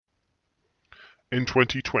In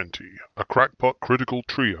 2020, a crackpot critical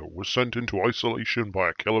trio was sent into isolation by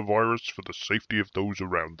a killer virus for the safety of those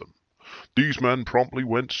around them. These men promptly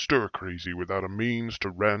went stir-crazy without a means to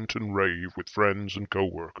rant and rave with friends and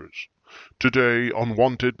co-workers. Today,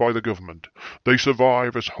 unwanted by the government, they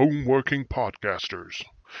survive as home-working podcasters.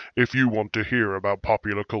 If you want to hear about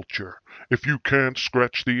popular culture, if you can't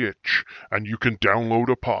scratch the itch, and you can download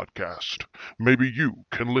a podcast, maybe you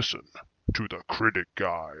can listen to the Critic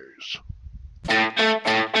Guys.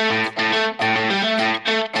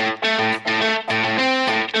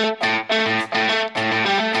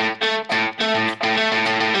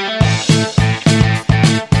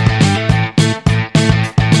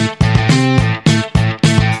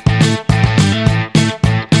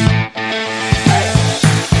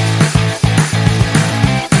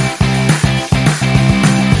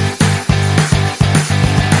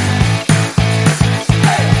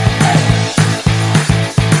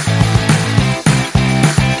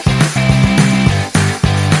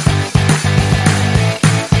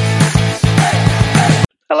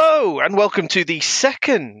 And welcome to the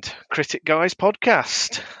second Critic Guys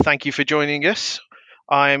podcast. Thank you for joining us.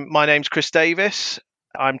 My name's Chris Davis.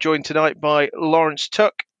 I'm joined tonight by Lawrence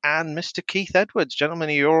Tuck and Mr. Keith Edwards. Gentlemen,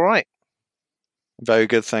 are you all right? Very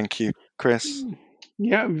good, thank you, Chris.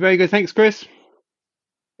 Yeah, very good. Thanks, Chris.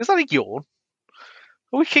 Is that a yawn?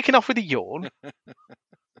 Are we kicking off with a yawn?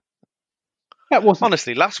 That wasn't.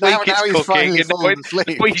 Honestly, last week Now it's he's cooking and fallen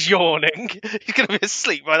asleep. now he's yawning. He's going to be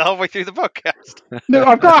asleep by the halfway through the podcast. No,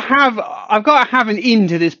 I've got to have an in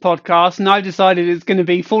to this podcast, and I've decided it's going to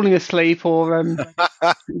be falling asleep or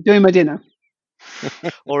doing my dinner.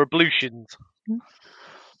 Or ablutions.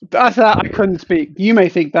 That's that. I couldn't speak. You may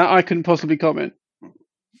think that I couldn't possibly comment.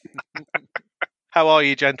 How are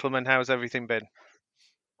you, gentlemen? How's everything been?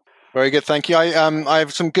 Very good, thank you. I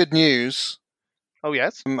have some good news. Oh,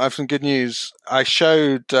 yes? I have some good news. I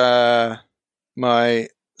showed my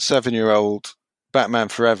 7-year-old Batman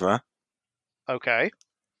Forever. Okay.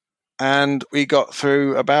 And we got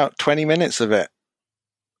through about 20 minutes of it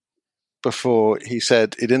before he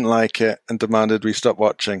said he didn't like it and demanded we stop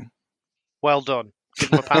watching. Well done.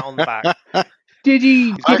 Give him a pat on the back. Did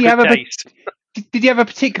he have a taste. Did he have a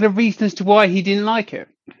particular reason as to why he didn't like it?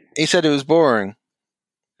 He said it was boring.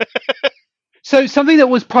 So something that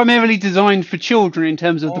was primarily designed for children in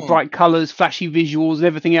terms of the bright colours, flashy visuals, and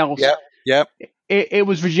everything else. Yep. It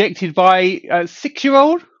was rejected by a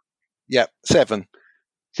 6-year-old. Yep, 7.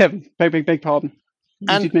 7. Beg pardon. You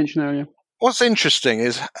And did mention earlier. what's interesting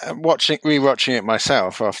is rewatching it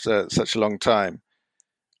myself after such a long time.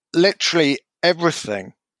 Literally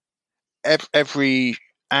everything, every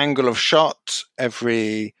angle of shot,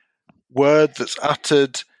 every word that's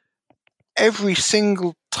uttered, every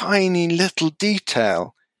single tiny little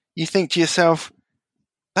detail, you think to yourself,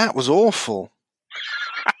 that was awful.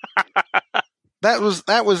 That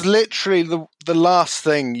was literally the last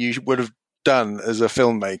thing you would have done as a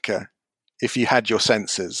filmmaker if you had your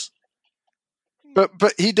senses. But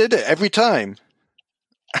he did it every time,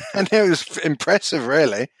 and it was impressive,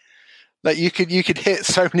 really, that you could hit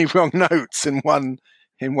so many wrong notes in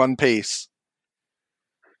one piece.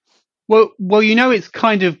 Well, it's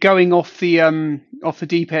kind of going off the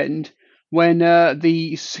deep end when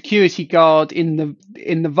the security guard in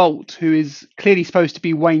the vault, who is clearly supposed to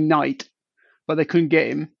be Wayne Knight, but they couldn't get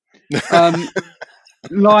him,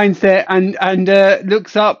 lines there and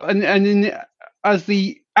looks up and then as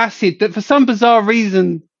the acid that for some bizarre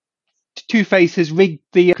reason Two-Face has rigged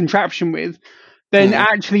the contraption with, then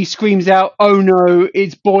actually screams out, "Oh no,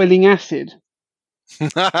 it's boiling acid!"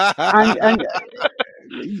 and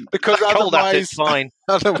Because Cold acid's fine.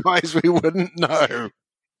 Otherwise we wouldn't know,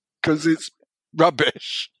 because it's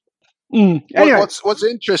rubbish. Anyway. What's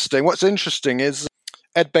interesting is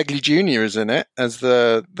Ed Begley Jr. is in it as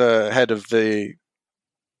the head of the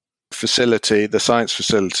facility, the science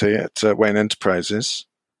facility at Wayne Enterprises.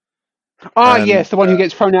 Yes, the one who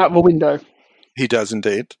gets thrown out of a window. He does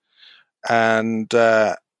indeed. And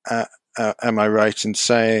am I right in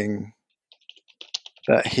saying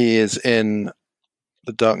that he is in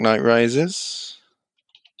The Dark Knight Rises?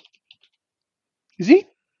 Is he?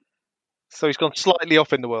 So he's gone slightly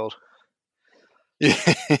off in the world.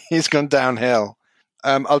 Yeah, he's gone downhill.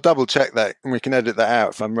 I'll double check that, and we can edit that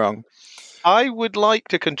out if I'm wrong. I would like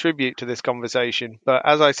to contribute to this conversation, but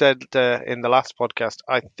as I said in the last podcast,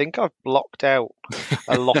 I think I've blocked out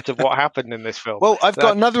a lot of what happened in this film. Well, I've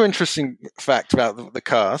got another interesting fact about the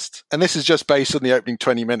cast, and this is just based on the opening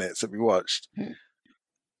 20 minutes that we watched.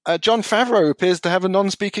 Jon Favreau appears to have a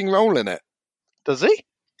non-speaking role in it. Does he?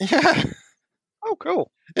 Yeah. Oh,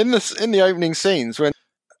 cool. In the opening scenes when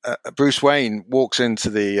Bruce Wayne walks into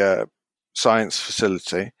the science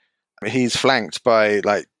facility. He's flanked by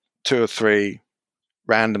like 2 or 3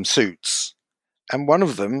 random suits, and one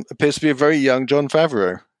of them appears to be a very young Jon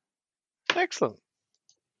Favreau. Excellent.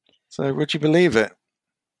 So would you believe it?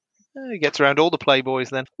 He gets around all the Playboys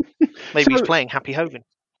then. Maybe he's playing Happy Hogan.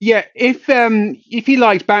 Yeah, if he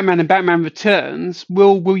likes Batman and Batman Returns,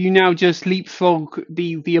 will you now just leapfrog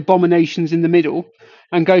the abominations in the middle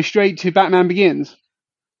and go straight to Batman Begins?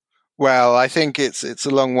 Well, I think it's a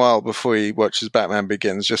long while before he watches Batman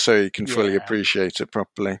Begins, just so he can fully Yeah. appreciate it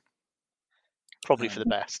properly. Probably for the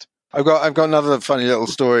best. I've got another funny little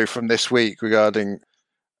story from this week regarding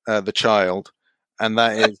the child, and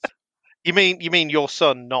that is You mean your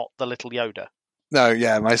son, not the little Yoda? no,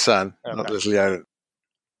 yeah, my son, Okay. not little Yoda.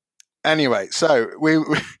 Anyway, so we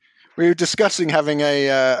were discussing having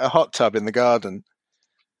a hot tub in the garden.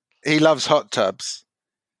 He loves hot tubs,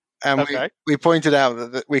 and Okay. we pointed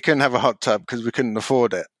out that we couldn't have a hot tub because we couldn't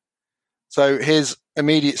afford it. So his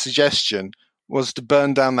immediate suggestion was to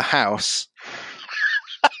burn down the house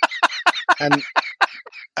and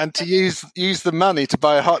to use the money to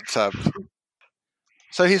buy a hot tub.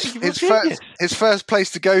 So his first place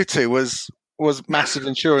to go to was massive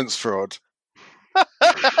insurance fraud.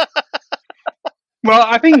 Well,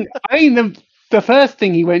 I think the first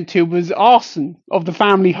thing he went to was arson of the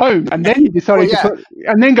family home, and then he decided to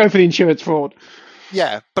go for the insurance fraud.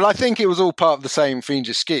 Yeah, but I think it was all part of the same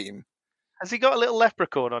fiendish scheme. Has he got a little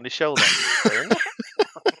leprechaun on his shoulder?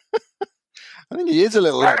 I think he is a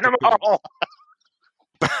little leprechaun.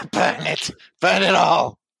 Burn it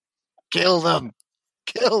all, kill them.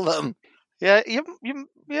 Yeah, you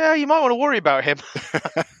might want to worry about him.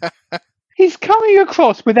 He's coming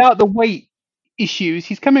across without the weight issues.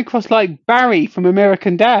 He's coming across like Barry from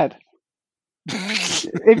American Dad.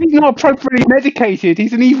 If he's not appropriately medicated,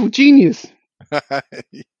 he's an evil genius.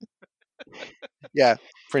 Yeah,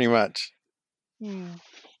 pretty much.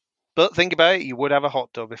 But think about it, you would have a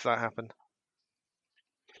hot tub if that happened.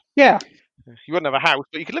 Yeah. You wouldn't have a house,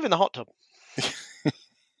 but you could live in the hot tub.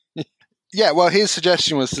 Yeah, well, his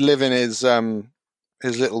suggestion was to live in his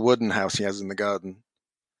little wooden house he has in the garden.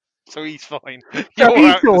 So he's fine. So You're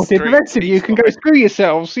he's out in the sorted. The rest of streets, you he's can fine. go screw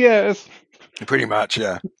yourselves. Yes. Pretty much,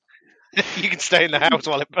 yeah. You can stay in the house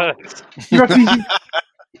while it burns.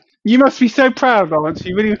 You must be so proud, Lawrence.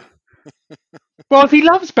 You really. Well, if he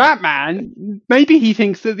loves Batman, maybe he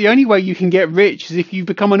thinks that the only way you can get rich is if you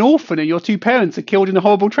become an orphan and your 2 parents are killed in a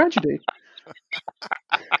horrible tragedy.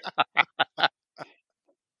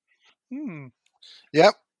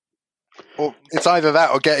 Yep. Or it's either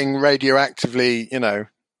that or getting radioactively, Bit of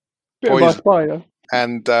poisoned. my spider.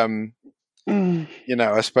 And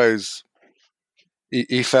I suppose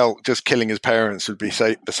he felt just killing his parents would be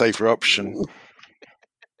the safer option.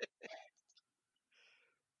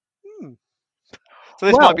 So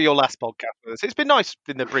this Well- might be your last podcast with us. It's been nice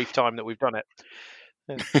in the brief time that we've done it.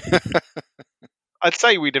 Yeah. I'd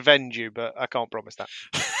say we'd avenge you, but I can't promise that.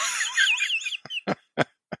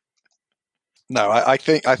 No, I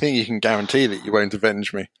think you can guarantee that you won't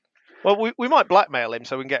avenge me. Well, we might blackmail him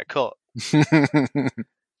so we can get a cut. The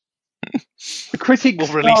Critic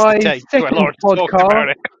We'll release the Guys tape where second Lawrence talked about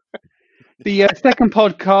podcast. it. The second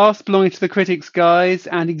podcast belonging to the Critics Guys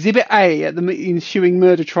and Exhibit A at the ensuing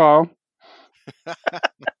murder trial.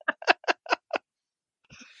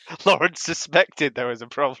 Lawrence suspected there was a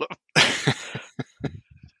problem.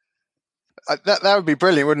 That would be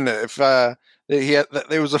brilliant, wouldn't it? If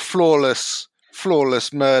there was a flawless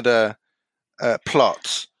murder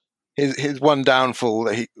plot. His one downfall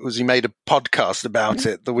that he made a podcast about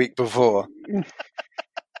it the week before.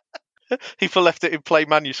 He left it in plain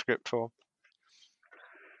manuscript form.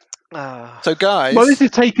 So, guys, Well, this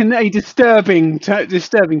has taken a disturbing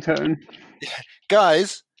turn.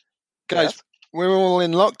 guys, Yes. we're all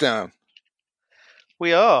in lockdown.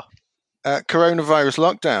 We are. Coronavirus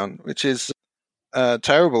lockdown, which is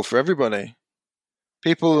terrible for everybody.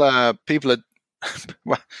 People are.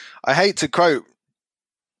 Well, I hate to quote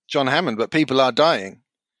John Hammond, but people are dying,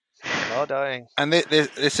 We are dying. and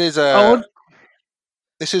this is Oh.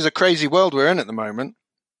 a crazy world we're in at the moment.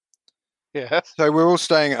 Yes. So we're all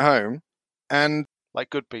staying at home, and Like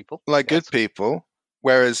good people. like Yes. good people.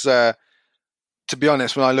 Whereas, to be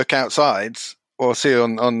honest, when I look outside or see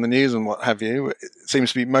on the news and what have you, it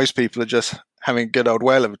seems to be most people are just having a good old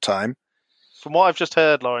whale of a time. From what I've just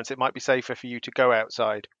heard, Lawrence, it might be safer for you to go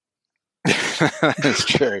outside. That's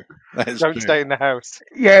true. That is Don't true. stay in the house.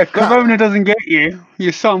 Yeah, if Corona doesn't get you,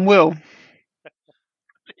 your son will.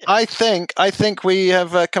 I think we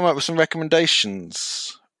have come up with some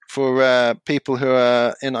recommendations for people who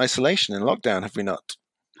are in isolation, in lockdown, have we not?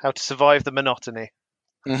 How to survive the monotony.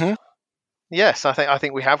 Mm-hmm. Yes, I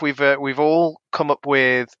think we have. We've all come up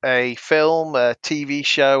with a film, a TV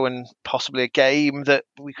show, and possibly a game that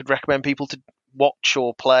we could recommend people to watch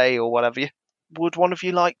or play or whatever. Would one of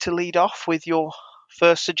you like to lead off with your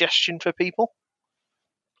first suggestion for people?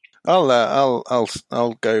 I'll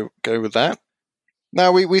go with that.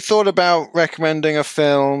 Now we thought about recommending a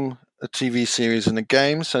film, a TV series, and a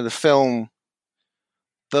game. So the film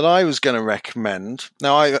that I was going to recommend.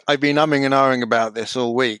 Now I've been umming and ahhing about this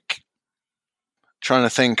all week, trying to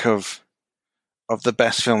think of the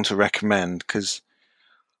best film to recommend, because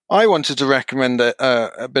I wanted to recommend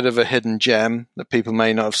a bit of a hidden gem that people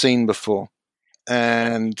may not have seen before,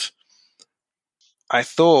 and I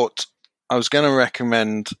thought I was going to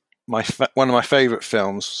recommend one of my favorite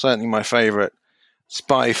films, certainly my favorite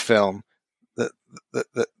spy film that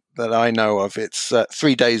I know of. It's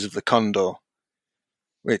 3 Days of the Condor,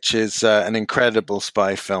 which is an incredible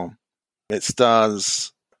spy film. It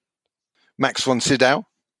stars Max von Sydow,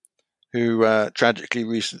 who tragically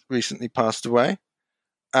recently passed away,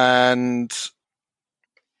 and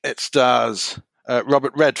it stars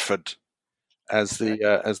Robert Redford as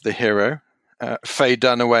the hero. Faye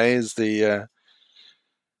Dunaway is the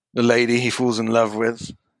lady he falls in love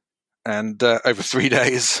with, and over 3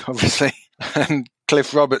 days, obviously. And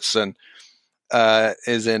Cliff Robertson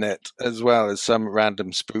is in it, as well as some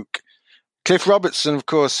random spook. Cliff Robertson, of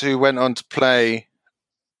course, who went on to play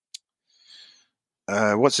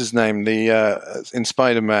what's his name? In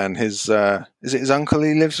Spider-Man, is it his uncle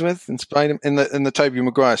he lives with in the Tobey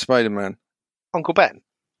Maguire Spider-Man? Uncle Ben.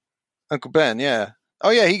 Uncle Ben, yeah. Oh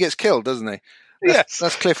yeah, he gets killed, doesn't he? Yes,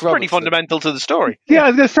 that's Cliff Robertson. Pretty fundamental to the story. Yeah, I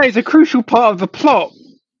was going to say it's a crucial part of the plot.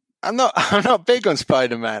 I'm not big on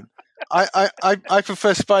Spider-Man. I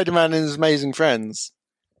prefer Spider-Man and His Amazing Friends,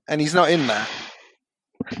 and he's not in that.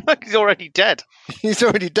 He's already dead. He's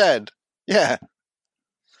already dead. Yeah.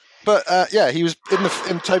 But yeah, he was in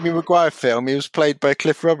the Tobey Maguire film. He was played by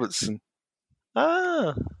Cliff Robertson,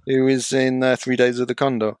 who is in 3 Days of the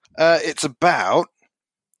Condor. It's about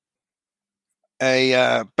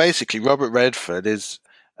basically Robert Redford is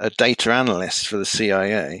a data analyst for the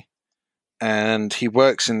CIA, and he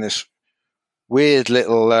works in this weird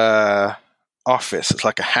little office. It's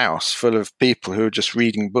like a house full of people who are just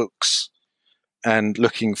reading books and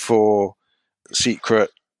looking for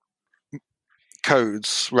secret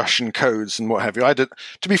codes, Russian codes, and what have you.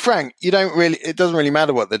 To be frank, it doesn't really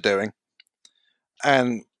matter what they're doing,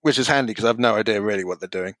 and which is handy because I have no idea really what they're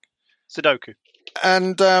doing. Sudoku.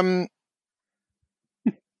 And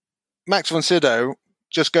Max von Sydow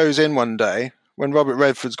just goes in one day when Robert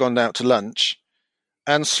Redford's gone out to lunch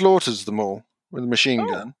and slaughters them all with a machine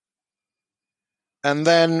gun. And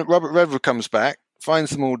then Robert Redford comes back, finds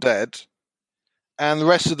them all dead, and the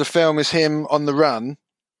rest of the film is him on the run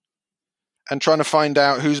and trying to find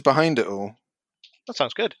out who's behind it all. That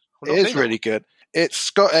sounds good. It is really good. It's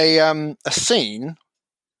got a scene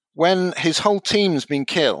when his whole team's been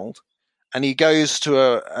killed, and he goes to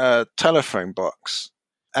a telephone box,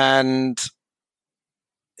 and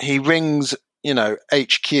he rings,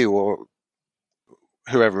 HQ or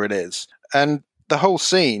whoever it is, and the whole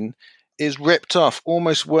scene is ripped off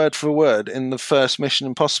almost word for word in the first Mission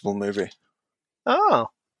Impossible movie. Oh,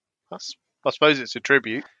 I suppose it's a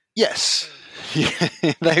tribute. Yes,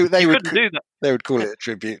 they would do that. They would call it a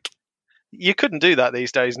tribute. You couldn't do that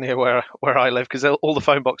these days near where I live, because all the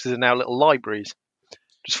phone boxes are now little libraries,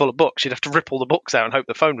 just full of books. You'd have to rip all the books out and hope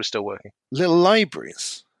the phone was still working. Little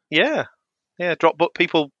libraries. Yeah. Drop book.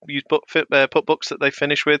 People use put books that they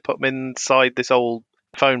finish with, put them inside this old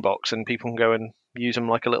phone box, and people can go and use them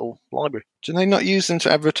like a little library. Do they not use them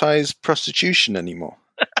to advertise prostitution anymore?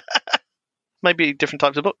 Maybe different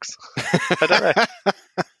types of books. I don't know.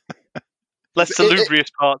 Less salubrious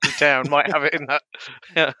parts of town might have it in that.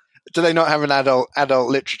 Yeah. Do they not have an adult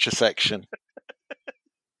literature section?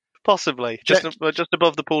 Possibly, just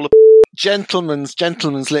above the pool of gentleman's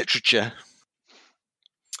literature.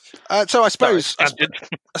 So I suppose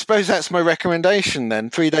that's my recommendation then.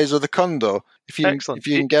 3 Days of the Condor. If you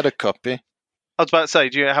can get a copy. I was about to say,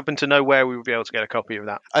 do you happen to know where we would be able to get a copy of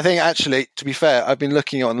that? I think actually, to be fair, I've been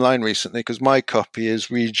looking online recently because my copy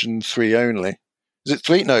is Region 3 only. Is it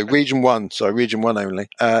 3? No, Region 1. Sorry, Region 1 only.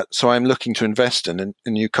 So I'm looking to invest in a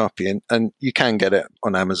new copy, and you can get it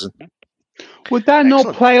on Amazon. Would that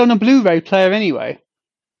not play on a Blu-ray player anyway?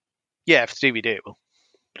 Yeah, if it's DVD, it will.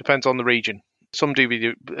 Depends on the region. Some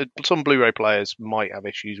Blu-ray players might have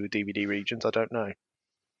issues with DVD regions. I don't know.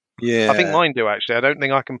 Yeah, I think mine do actually. I don't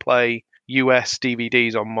think I can play US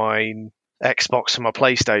DVDs on my Xbox and my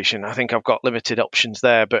PlayStation. I think I've got limited options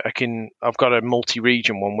there, but I've got a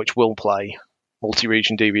multi-region one which will play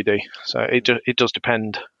multi-region DVD. So it does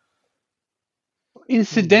depend.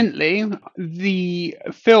 Incidentally, the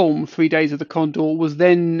film 3 Days of the Condor was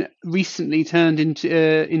then recently turned into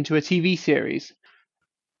a TV series,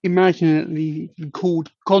 imaginally called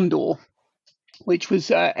Condor, which was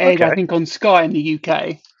aired, I think, on Sky in the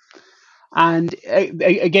UK. And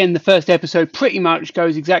again, the first episode pretty much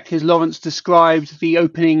goes exactly as Lawrence described the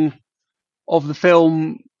opening of the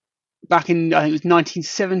film back in, I think it was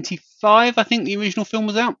 1975. I think the original film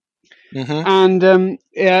was out. Mm-hmm. And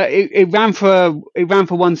it ran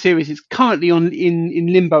for one series. It's currently in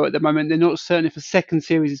limbo at the moment. They're not certain if a second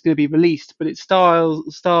series is going to be released, but it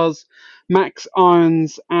stars Max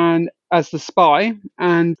Irons and as the spy,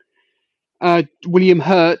 and William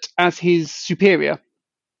Hurt as his superior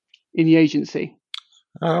in the agency.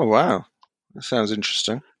 Oh wow, that sounds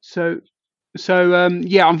interesting. So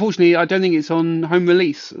yeah, unfortunately, I don't think it's on home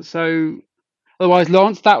release. So otherwise,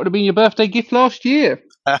 Lawrence, that would have been your birthday gift last year.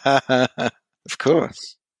 Of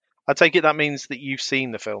course. I take it that means that you've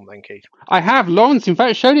seen the film then, Keith. I have. Lawrence, in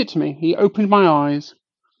fact, showed it to me. He opened my eyes.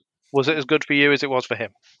 Was it as good for you as it was for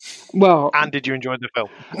him? Well, and did you enjoy the film?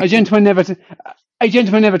 A gentleman never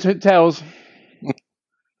tells.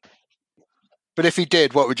 But if he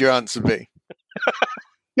did, what would your answer be?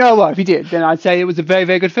 Oh well, if he did, then I'd say it was a very,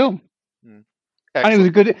 very good film. And it was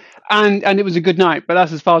a good and it was a good night. But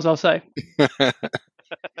that's as far as I'll say.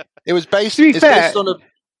 It was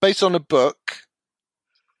based on a book,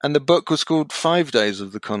 and the book was called 5 Days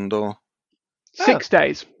of the Condor. 6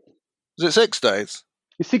 days. Was it 6 days?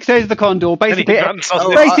 It's 6 Days of the Condor. Basically,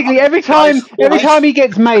 Basically, every time he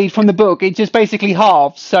gets made from the book, it just basically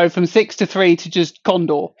halves. So from 6 to 3 to just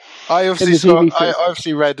Condor. I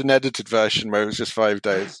obviously read an edited version where it was just 5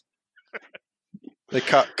 days. They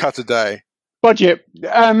cut a day. Budget.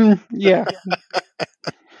 Yeah.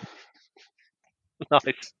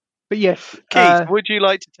 Nice. But yes. Keith, would you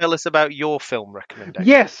like to tell us about your film recommendation?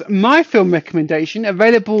 Yes, my film recommendation,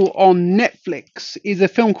 available on Netflix, is a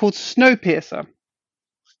film called Snowpiercer.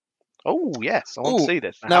 Oh yes, I want to see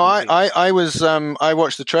this. I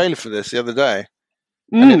watched the trailer for this the other day,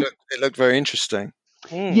 and it looked very interesting.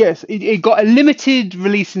 Yes, it got a limited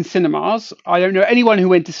release in cinemas. I don't know anyone who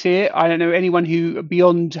went to see it. I don't know anyone who,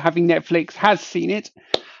 beyond having Netflix, has seen it.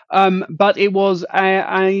 But it was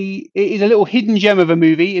it is a little hidden gem of a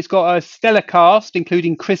movie. It's got a stellar cast,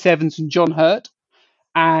 including Chris Evans and John Hurt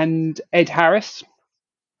and Ed Harris.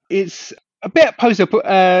 It's a bit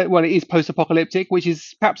it is post-apocalyptic, which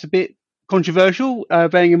is perhaps a bit controversial,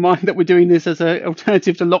 bearing in mind that we're doing this as an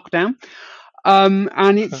alternative to lockdown.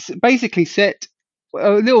 And it's basically set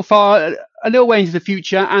a little way into the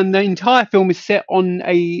future, and the entire film is set on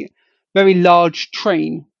a very large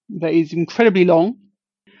train that is incredibly long.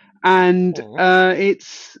 And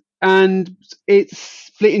it's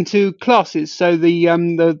split into classes. So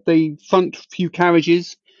the front few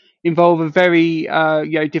carriages involve a very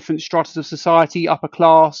different stratas of society: upper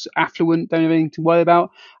class, affluent, don't have anything to worry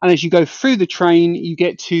about. And as you go through the train, you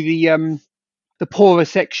get to the poorer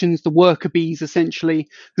sections, the worker bees, essentially,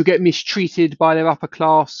 who get mistreated by their upper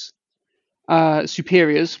class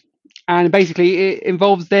superiors. And basically, it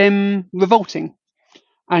involves them revolting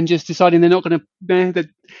and just deciding they're not going to,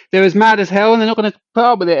 they're as mad as hell, and they're not going to put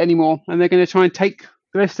up with it anymore, and they're going to try and take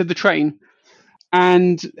the rest of the train.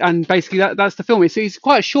 And basically that's the film. It's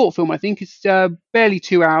quite a short film. I think it's barely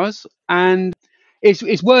 2 hours, and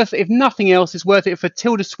it's worth, if nothing else, it's worth it for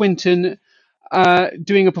Tilda Swinton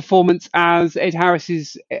doing a performance as Ed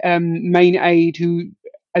Harris's main aide, who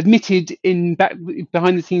admitted in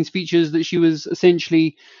behind the scenes features that she was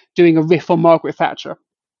essentially doing a riff on Margaret Thatcher.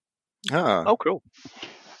 Oh, cool.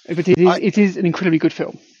 But it is an incredibly good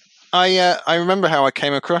film. I remember how I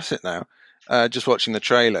came across it now, just watching the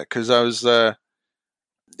trailer, because I was.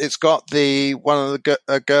 It's got a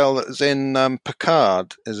girl that was in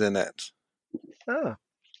Picard is in it. Oh.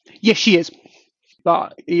 Yes, she is.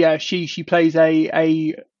 But yeah, she plays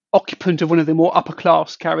a occupant of one of the more upper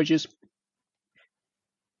class carriages.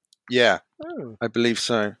 Yeah, I believe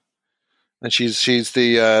so. And she's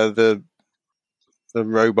the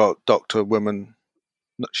robot doctor woman.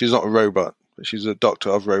 She's not a robot, but she's a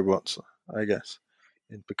doctor of robots, I guess,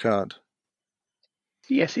 in Picard.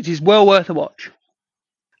 Yes, it is well worth a watch.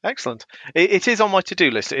 Excellent. It is on my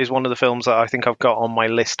to-do list. It is one of the films that I think I've got on my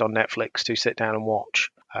list on Netflix to sit down and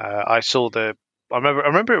watch. I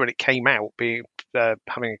remember it when it came out,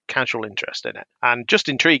 having a casual interest in it, and just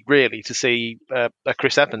intrigued really to see a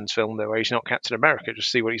Chris Evans film there where he's not Captain America,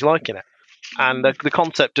 just see what he's like in it. And the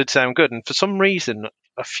concept did sound good, and for some reason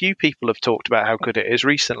a few people have talked about how good it is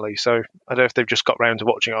recently, so I don't know if they've just got round to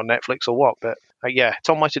watching it on Netflix or what, but yeah, it's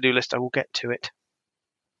on my to-do list. I will get to it.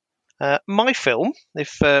 My film,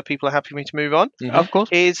 if people are happy for me to move on, of course,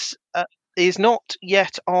 is is not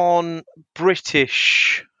yet on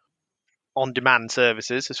British on-demand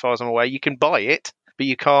services, as far as I'm aware. You can buy it, but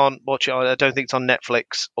you can't watch it. I don't think it's on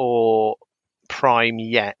Netflix or Prime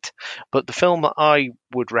yet. But the film that I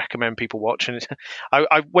would recommend people watch, and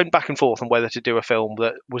I went back and forth on whether to do a film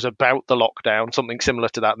that was about the lockdown, something similar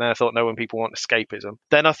to that. And then I thought, no, when people want escapism.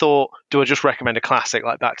 Then I thought, do I just recommend a classic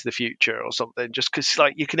like Back to the Future or something? Just because,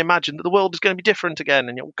 like, you can imagine that the world is going to be different again,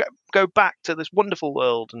 and you'll go back to this wonderful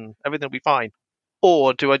world, and everything will be fine.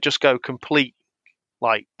 Or do I just go complete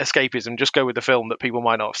like escapism, just go with the film that people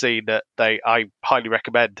might not have seen that I highly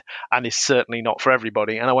recommend and is certainly not for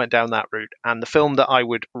everybody? And I went down that route. And the film that I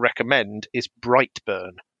would recommend is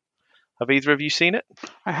Brightburn. Have either of you seen it?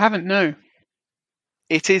 I haven't, no.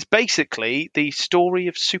 It is basically the story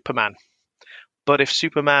of Superman, but if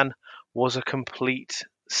Superman was a complete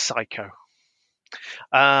psycho.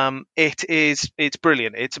 It's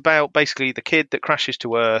brilliant. It's about basically the kid that crashes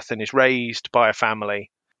to Earth and is raised by a family,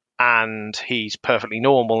 and he's perfectly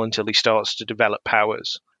normal until he starts to develop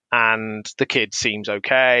powers. And the kid seems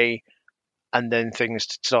okay, and then things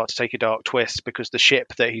start to take a dark twist because the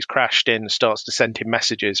ship that he's crashed in starts to send him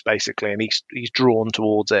messages, basically, and he's drawn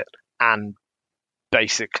towards it. And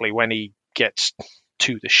basically, when he gets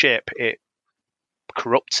to the ship, it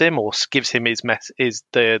corrupts him or gives him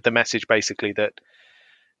the message, basically, that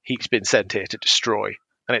he's been sent here to destroy.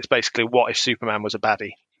 And it's basically, what if Superman was a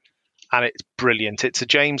baddie? And it's brilliant. It's a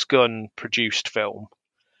James Gunn produced film.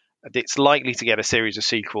 It's likely to get a series of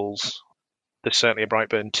sequels. There's certainly a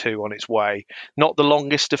Brightburn 2 on its way. Not the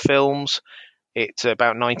longest of films. It's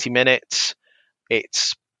about 90 minutes.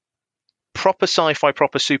 It's proper sci-fi,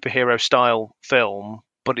 proper superhero style film,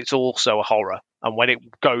 but it's also a horror. And when it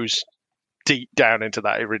goes deep down into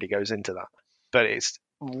that, it really goes into that. But it's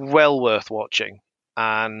well worth watching,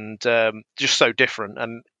 and just so different.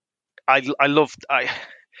 And I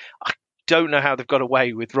don't know how they've got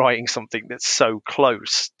away with writing something that's so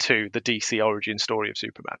close to the DC origin story of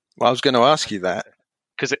Superman. Well, I was going to ask you that.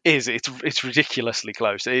 Because it's ridiculously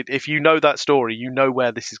close. If you know that story, you know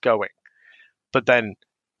where this is going. But then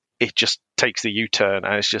it just takes the U-turn,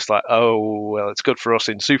 and it's just like, oh, well, it's good for us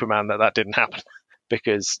in Superman that didn't happen.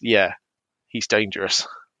 Because, yeah, he's dangerous.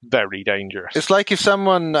 Very dangerous. It's like if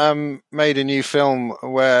someone made a new film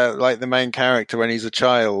where, like, the main character, when he's a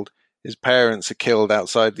child, his parents are killed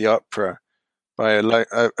outside the opera by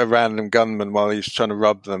a random gunman while he's trying to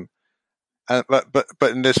rob them. But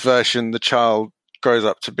in this version, the child grows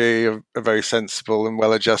up to be a very sensible and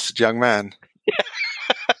well-adjusted young man.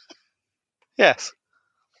 Yes,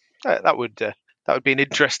 that would be an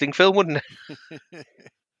interesting film, wouldn't it?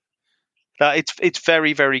 It's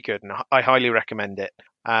very, very good, and I highly recommend it.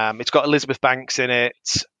 It's got Elizabeth Banks in it.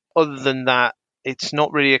 Other than that, it's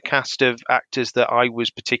not really a cast of actors that I was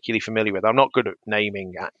particularly familiar with. I'm not good at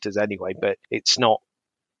naming actors anyway, but it's not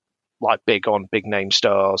like big name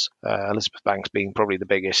stars. Elizabeth Banks being probably the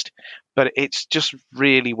biggest, but it's just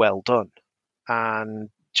really well done. And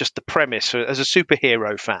just the premise, as a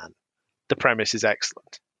superhero fan, the premise is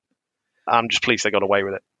excellent. I'm just pleased they got away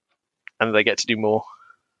with it, and they get to do more.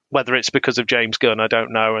 Whether it's because of James Gunn, I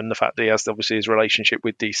don't know, and the fact that he has obviously his relationship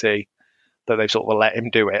with DC, that they've sort of let him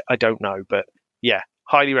do it, I don't know. But yeah,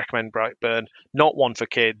 highly recommend Brightburn. Not one for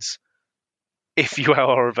kids. If you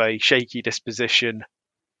are of a shaky disposition,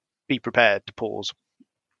 be prepared to pause.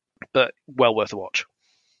 But well worth a watch.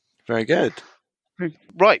 Very good.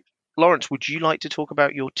 Right. Lawrence, would you like to talk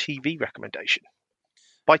about your TV recommendation?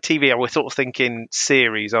 By TV, we're sort of thinking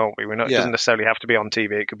series, aren't we? It doesn't necessarily have to be on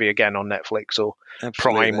TV. It could be, again, on Netflix or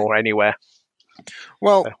Prime or anywhere.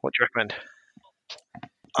 Well, what do you recommend?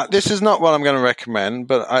 This is not what I'm going to recommend,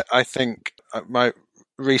 but I think my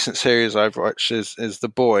recent series I've watched is The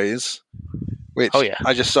Boys, which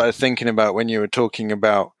I just started thinking about when you were talking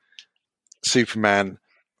about Superman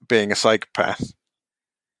being a psychopath,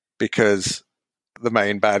 because the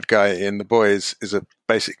main bad guy in The Boys is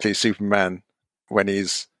basically Superman when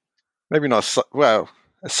he's maybe not, a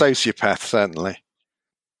sociopath, certainly.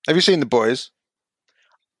 Have you seen The Boys?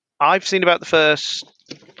 I've seen about the first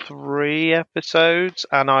 3 episodes,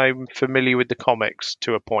 and I'm familiar with the comics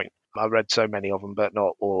to a point. I read so many of them, but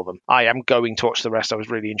not all of them. I am going to watch the rest. I was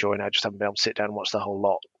really enjoying it. I just haven't been able to sit down and watch the whole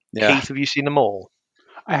lot. Yeah. Keith, have you seen them all?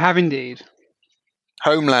 I have indeed.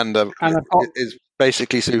 Homelander is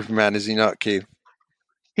basically Superman, is he not, Keith?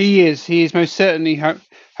 He is. He is most certainly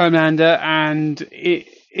Homelander, and it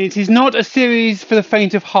is not a series for the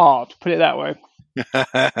faint of heart, put it that way.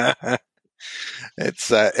 It's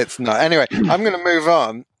not. Anyway, I'm going to move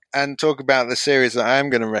on and talk about the series that I am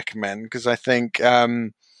going to recommend, because I think... he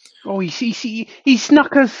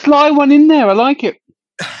snuck a sly one in there. I like it.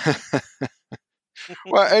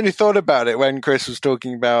 Well, I only thought about it when Chris was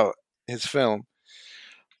talking about his film.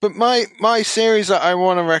 But my series that I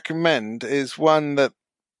want to recommend is one that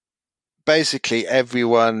basically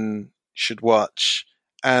everyone should watch.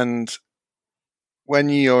 And when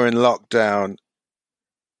you're in lockdown,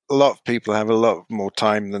 a lot of people have a lot more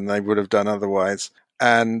time than they would have done otherwise.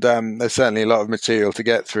 And there's certainly a lot of material to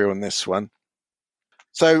get through on this one.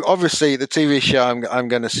 So obviously the TV show I'm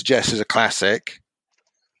going to suggest is a classic,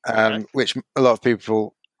 which a lot of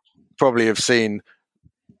people probably have seen,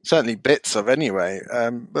 certainly bits of anyway.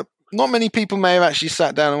 But not many people may have actually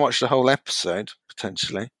sat down and watched the whole episode,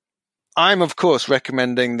 potentially. I'm, of course,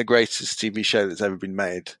 recommending the greatest TV show that's ever been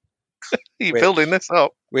made. You're building this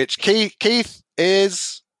up. Which Keith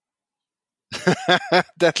is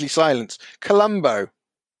Deathly Silence. Columbo.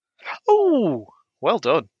 Oh, well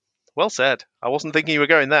done. Well said. I wasn't thinking you were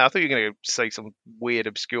going there. I thought you were going to say some weird,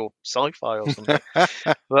 obscure sci-fi or something.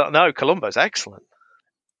 But no, Columbo's excellent.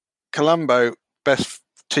 Columbo, best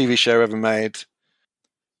TV show ever made.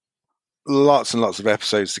 Lots and lots of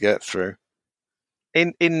episodes to get through.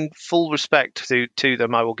 In full respect to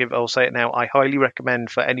them, I'll say it now. I highly recommend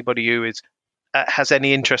for anybody who is has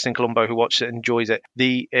any interest in Columbo, who watches it and enjoys it.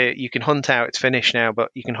 You can hunt out. It's finished now, but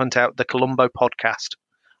you can hunt out the Columbo podcast.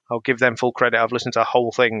 I'll give them full credit. I've listened to a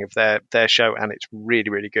whole thing of their show, and it's really,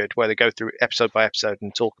 really good, where they go through episode by episode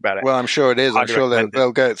and talk about it. Well, I'm sure it is. I'm sure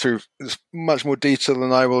they'll go through much more detail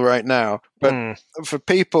than I will right now. But for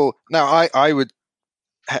people now, I would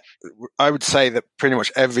say that pretty much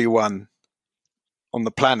everyone on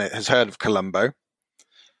the planet has heard of Columbo,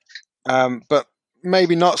 but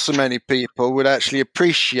maybe not so many people would actually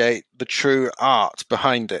appreciate the true art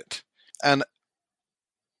behind it. And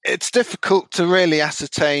it's difficult to really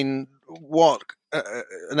ascertain what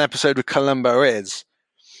an episode of Columbo is,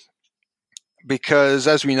 because,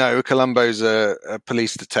 as we know, Columbo's a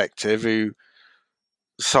police detective who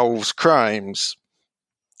solves crimes,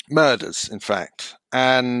 murders, in fact,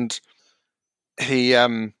 and he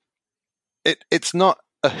it's not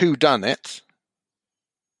a whodunit.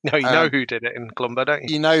 No, you know who did it in Columbo, don't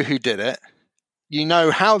you? You know who did it. You know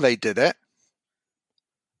how they did it.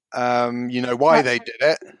 You know why they did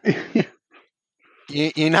it.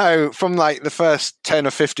 you know from like the first 10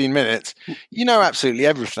 or 15 minutes, you know absolutely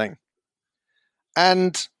everything.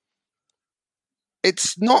 And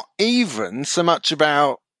it's not even so much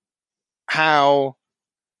about how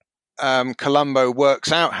Columbo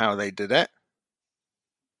works out how they did it,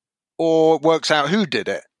 or works out who did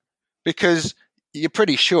it, because you're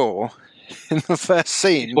pretty sure in the first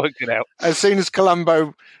scene, worked it out. As soon as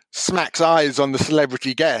Columbo smacks eyes on the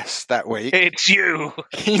celebrity guest that week, it's you.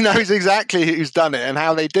 He knows exactly who's done it and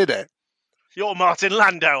how they did it. You're Martin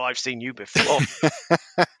Landau. I've seen you before.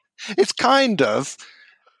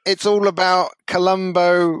 It's all about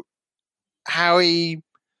Columbo, how he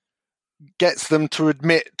gets them to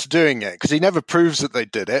admit to doing it, because he never proves that they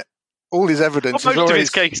did it. All his evidence is always... most of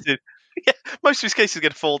his cases are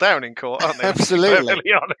going to fall down in court, aren't they? Absolutely. To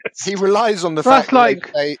be honest. He relies on the fact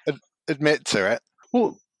that they admit to it.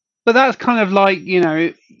 Well, but that's kind of like,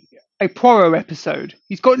 a Poirot episode.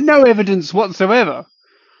 He's got no evidence whatsoever.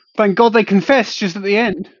 Thank God they confessed just at the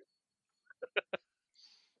end.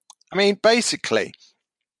 I mean, basically,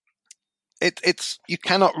 it's you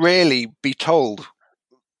cannot really be told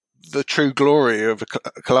the true glory of a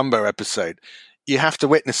Columbo episode. You have to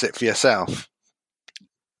witness it for yourself.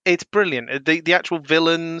 It's brilliant. The actual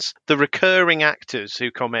villains, the recurring actors who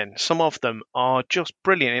come in, some of them are just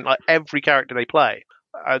brilliant in like every character they play.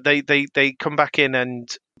 They come back in, and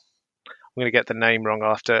I'm going to get the name wrong. I'll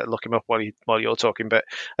have to look him up while you're talking. But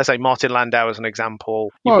I say Martin Landau as an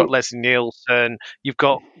example. You've got Leslie Nielsen. You've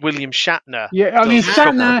got William Shatner. Yeah, I mean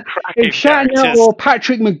Shatner or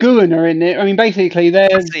Patrick McGoohan are in it. I mean, basically they're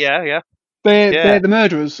the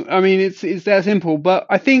murderers. I mean, it's that simple. But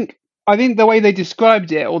I think the way they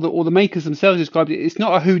described it, or the makers themselves described it, it's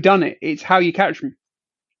not a whodunit. It's how you catch them.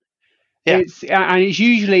 Yeah. It's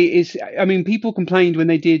usually I mean, people complained when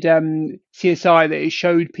they did CSI that it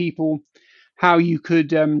showed people how you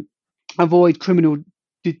could avoid criminal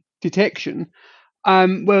detection.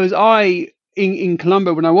 Whereas in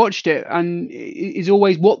Columbo, when I watched it, and is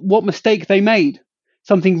always what mistake they made.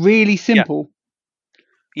 Something really simple.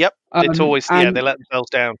 Yep. It's always they let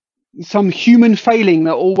themselves down. Some human failing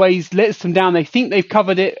that always lets them down. They think they've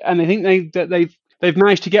covered it, and they think they've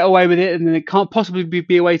managed to get away with it, and then it can't possibly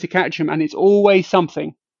be a way to catch them. And it's always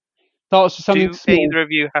something. Starts with something small.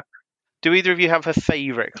 Do either of you have a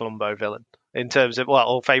favourite Columbo villain in terms of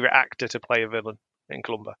or favourite actor to play a villain in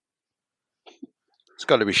Columbo? It's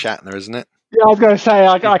got to be Shatner, isn't it? Yeah, I was going to say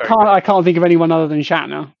I can't think of anyone other than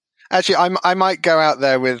Shatner. Actually, I might go out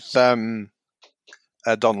there with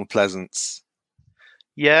Donald Pleasance.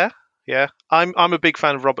 Yeah. I'm a big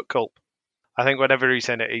fan of Robert Culp. I think whenever he's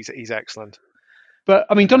in it, he's excellent. But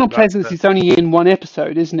I mean, Donald Pleasance is only in one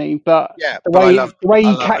episode, isn't he? But Yeah, the but way I he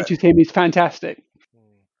love catches him is fantastic.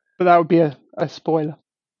 But that would be a spoiler.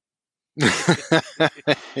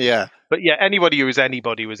 Yeah. But yeah, anybody who was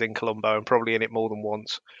anybody was in Columbo and probably in it more than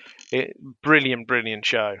once. Brilliant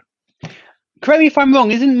show. Correct me if I'm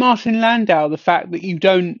wrong. Isn't Martin Landau the fact that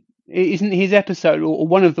isn't his episode or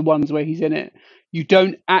one of the ones where he's in it? You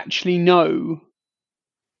don't actually know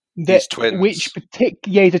that which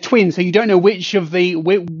particular. Yeah, he's a twin, so you don't know which of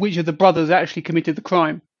the brothers actually committed the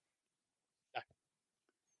crime.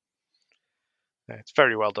 Yeah, it's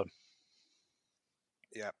very well done.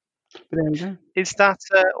 Yeah. But there we go. Is that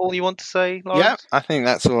all you want to say, Lawrence? Yeah, I think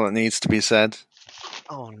that's all that needs to be said.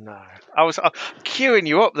 Oh no, I was queuing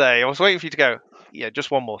you up there. I was waiting for you to go. Yeah,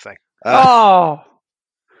 just one more thing. I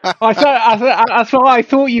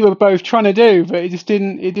thought you were both trying to do, but it just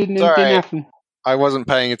didn't. It didn't happen. I wasn't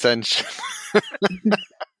paying attention. Do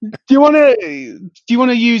you want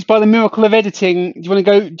to use by the miracle of editing? Do you want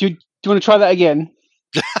to go? Do you want to try that again?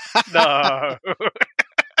 No.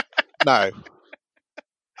 No.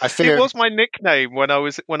 It was my nickname when I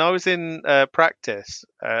was in practice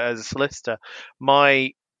as a solicitor.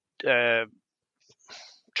 My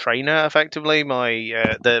trainer, effectively,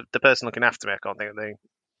 the person looking after me, I can't think of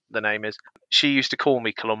the name is. She used to call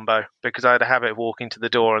me Columbo because I had a habit of walking to the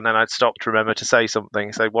door and then I'd stop to remember to say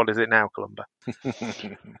something. So, what is it now, Columbo?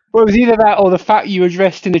 Well, it was either that or the fact you were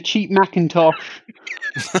dressed in a cheap Macintosh.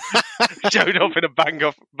 Showed up in a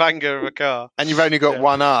banger of a car. And you've only got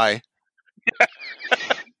one eye.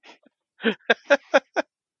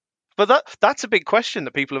 But that's a big question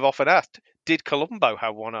that people have often asked. Did Columbo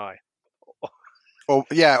have one eye? Or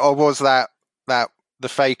was that the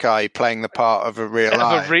fake eye playing the part of a real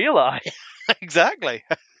eye? Of a real eye. Exactly.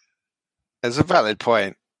 It's a valid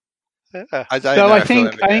point. Yeah. I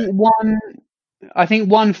think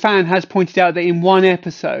one fan has pointed out that in one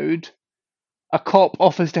episode, a cop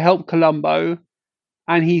offers to help Columbo,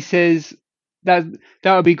 and he says that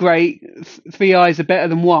would be great. 3 eyes are better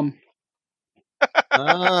than one.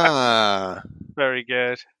 Very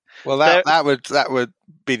good. Well, that would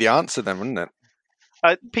be the answer then, wouldn't it?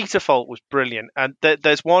 Peter Falk was brilliant, and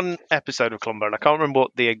there's one episode of Columbo, and I can't remember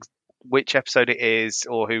which episode it is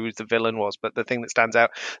or who the villain was, but the thing that stands out,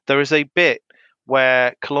 there is a bit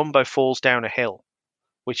where Columbo falls down a hill,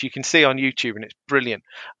 which you can see on YouTube, and it's brilliant.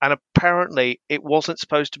 And apparently, it wasn't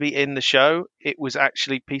supposed to be in the show. It was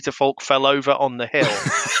actually Peter Falk fell over on the hill,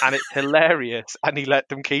 and it's hilarious, and he let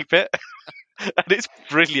them keep it. And it's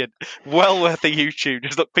brilliant. Well worth a YouTube.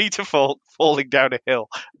 Just look, Peter Falk falling down a hill.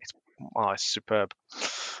 It's superb.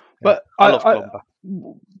 But I love Columbo.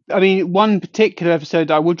 I mean, one particular episode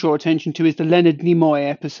I would draw attention to is the Leonard Nimoy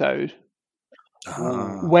episode,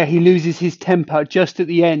 where he loses his temper just at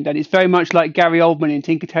the end, and it's very much like Gary Oldman in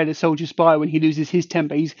Tinker Tailor Soldier Spy when he loses his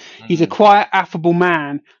temper. He's a quiet, affable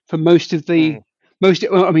man for most of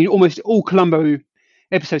almost all Columbo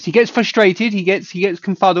episodes. He gets frustrated, he gets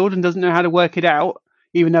confuddled, and doesn't know how to work it out,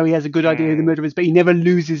 even though he has a good idea who the murderer is. But he never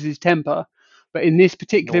loses his temper. But in this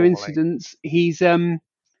particular incident, he's so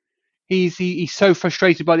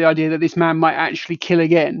frustrated by the idea that this man might actually kill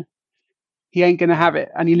again. He ain't going to have it,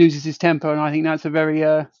 and he loses his temper. And I think that's a very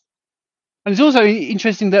and it's also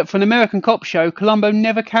interesting that for an American cop show, Columbo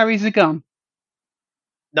never carries a gun.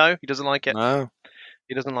 No, he doesn't like it. No,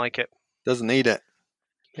 he doesn't like it. Doesn't need it.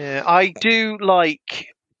 Yeah, I do like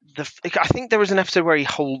I think there was an episode where he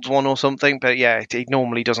holds one or something, but yeah, he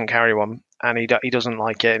normally doesn't carry one, and he doesn't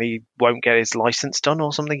like it, and he won't get his license done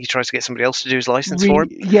or something. He tries to get somebody else to do his license for him.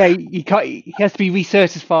 Yeah, he has to be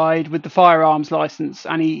recertified with the firearms license,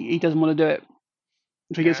 and he doesn't want to do it.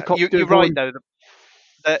 So he gets a cop to do it. You're right, though.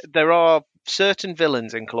 There are certain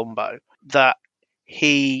villains in Columbo that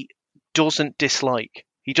he doesn't dislike.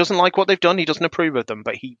 He doesn't like what they've done. He doesn't approve of them,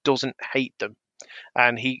 but he doesn't hate them.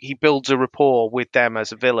 And he builds a rapport with them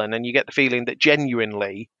as a villain, and you get the feeling that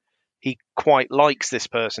genuinely he quite likes this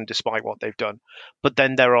person despite what they've done. But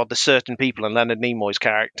then there are the certain people, and Leonard Nimoy's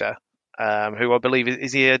character, who I believe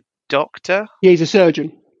is he a doctor? Yeah, he's a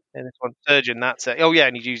surgeon. In this one, surgeon. That's it. Oh yeah,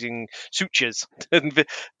 and he's using sutures, the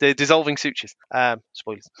dissolving sutures.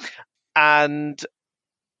 Spoilers. And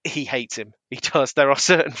he hates him. He does. There are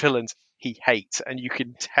certain villains he hates, and you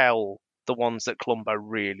can tell the ones that Columbo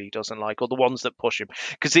really doesn't like, or the ones that push him,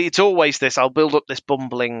 because it's always this: I'll build up this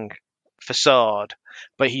bumbling facade,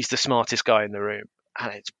 but he's the smartest guy in the room,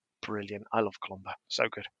 and it's brilliant. I love Columbo, so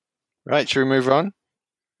good. Right, should we move on?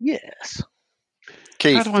 Yes.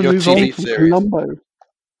 Keith, how do I your move TV on from series. Columbo?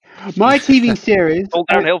 My TV series. All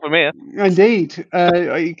downhill from here. Indeed,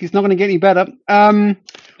 it's not going to get any better. I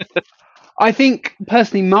think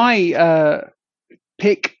personally, my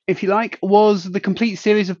pick, if you like, was the complete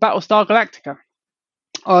series of Battlestar Galactica,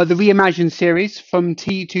 the reimagined series from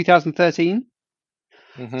 2013.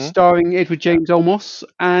 Starring Edward James Olmos,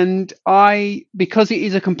 and because it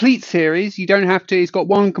is a complete series, you don't have to. It's got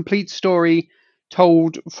one complete story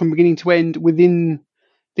told from beginning to end within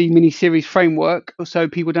the miniseries framework, so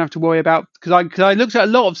people don't have to worry about. Because I looked at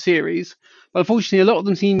a lot of series, but unfortunately, a lot of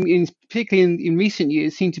them particularly in recent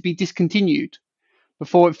years, seem to be discontinued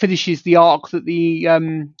before it finishes the arc that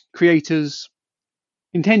the creators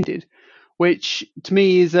intended, which to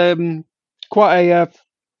me is quite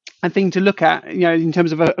a thing to look at, in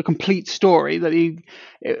terms of a complete story that the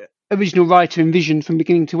original writer envisioned from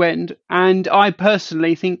beginning to end. And I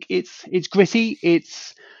personally think it's gritty.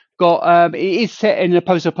 It's got it is set in a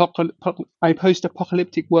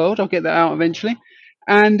post-apocalyptic world. I'll get that out eventually,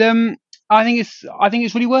 and I think it's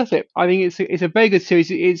really worth it. I think it's a very good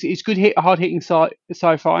series. It's good hard-hitting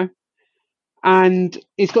sci-fi, and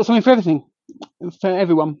it's got something for everything, for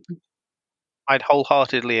everyone. I'd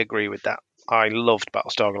wholeheartedly agree with that. I loved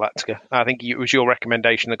Battlestar Galactica. I think it was your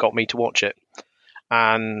recommendation that got me to watch it.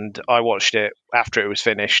 And I watched it after it was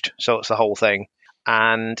finished, so it's the whole thing.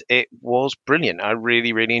 And it was brilliant. I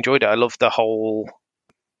really, really enjoyed it. I loved the whole...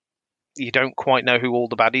 You don't quite know who all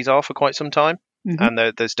the baddies are for quite some time. Mm-hmm. And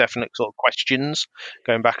there's definite sort of questions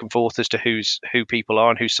going back and forth as to who people are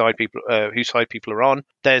and whose side people are on.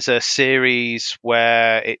 There's a series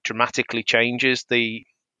where it dramatically changes the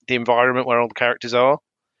environment where all the characters are.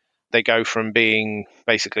 They go from being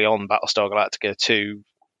basically on Battlestar Galactica to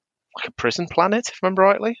like a prison planet, if I remember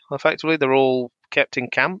rightly. Effectively, they're all kept in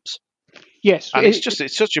camps. Yes, and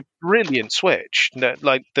it's such a brilliant switch.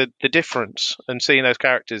 Like the difference and seeing those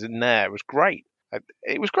characters in there was great.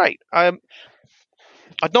 It was great. I'm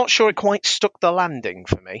not sure it quite stuck the landing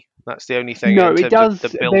for me. That's the only thing. No, it does.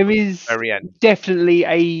 The build there is very end. Definitely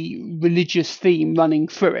a religious theme running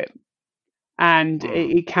through it, and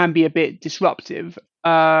it can be a bit disruptive.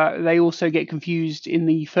 They also get confused in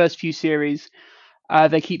the first few series.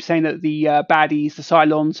 They keep saying that the baddies, the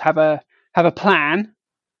Cylons, have a plan,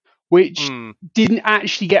 which didn't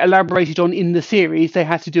actually get elaborated on in the series. They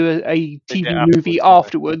had to do a TV movie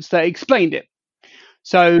afterwards that explained it.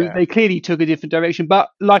 So they clearly took a different direction. But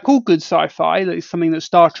like all good sci-fi, that is something that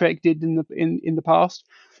Star Trek did in the past,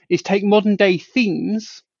 is take modern day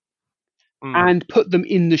themes and put them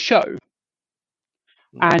in the show.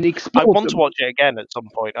 And explore I want them. to watch it again at some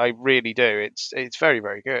point. I really do. It's very,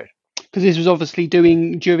 very good. Because this was obviously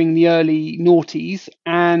doing during the early noughties,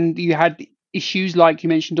 and you had issues like you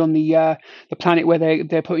mentioned on the planet where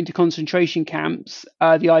they're put into concentration camps.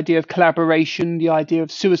 The idea of collaboration, the idea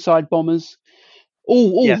of suicide bombers,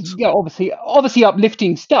 all Yes. obviously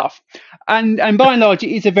uplifting stuff. And by and large,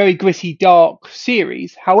 it is a very gritty, dark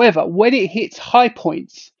series. However, when it hits high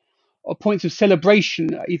points or points of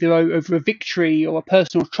celebration, either over a victory or a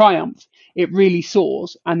personal triumph, it really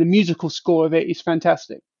soars, and the musical score of it is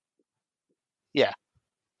fantastic. Yeah.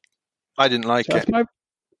 I didn't like it. All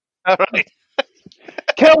right.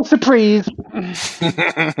 Kel Surprise.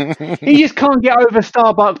 He just can't get over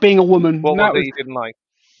Starbuck being a woman. What was it you didn't like?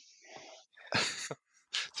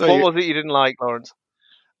 What was it you didn't like, Lawrence?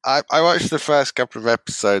 I watched the first couple of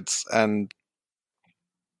episodes, and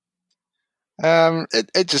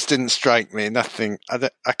it just didn't strike me. Nothing. I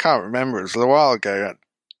can't remember. It was a while ago,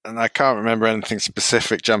 and I can't remember anything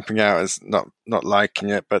specific jumping out as not liking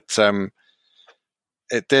it. But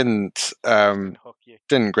it didn't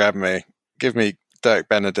grab me. Give me Dirk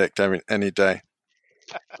Benedict any day.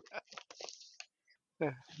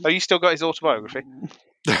 Oh, you still got his autobiography?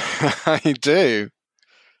 I do.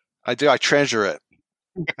 I treasure it.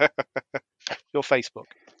 Your Facebook.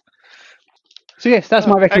 So yes, that's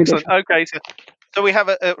my recommendation. Excellent. Okay, so we have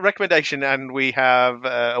a recommendation and we have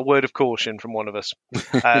a word of caution from one of us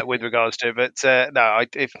with regards to it. But no,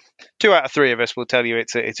 if 2 out of 3 of us will tell you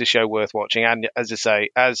it's a show worth watching. And as I say,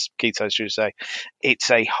 as Keith says,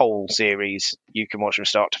 it's a whole series you can watch from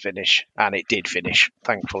start to finish, and it did finish.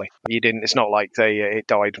 Thankfully, you didn't. It's not like it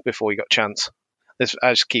died before you got a chance.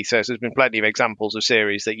 As Keith says, there's been plenty of examples of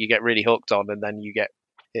series that you get really hooked on, and then you get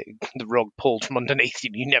the rug pulled from underneath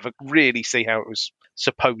you. You never really see how it was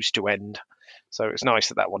supposed to end. So it's nice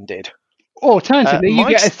that one did. Alternatively, you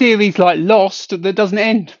get a series like Lost that doesn't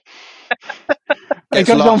end. It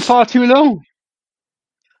goes on far too long.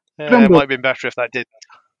 It might have been better if that didn't.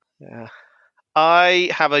 Yeah.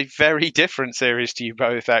 I have a very different series to you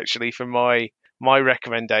both, actually, for my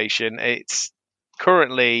recommendation. It's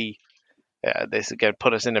currently this again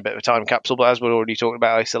put us in a bit of a time capsule, but as we're already talking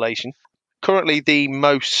about isolation, currently the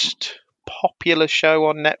most popular show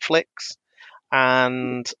on Netflix,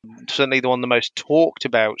 and certainly the one of the most talked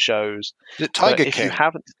about shows. Is it Tiger If King? you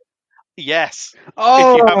haven't, yes.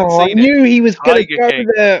 Oh, If you haven't I seen it, knew he was going to Tiger go King.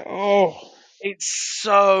 there. Oh, It's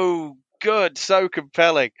so good, so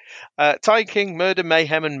compelling. Tiger King, Murder,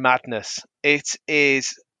 Mayhem, and Madness. It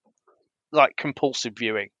is like compulsive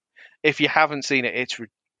viewing. If you haven't seen it, it's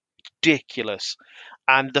ridiculous.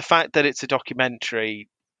 And the fact that it's a documentary,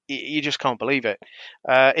 you just can't believe it.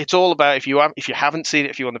 It's all about, if you haven't seen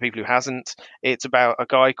it, if you're one of the people who hasn't, it's about a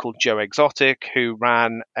guy called Joe Exotic who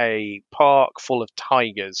ran a park full of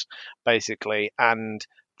tigers, basically, and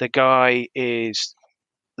the guy is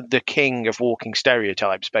the king of walking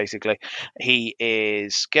stereotypes. Basically, he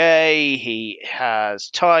is gay, he has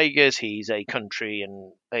tigers, he's a country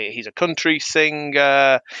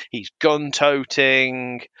singer, he's gun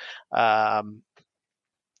toting.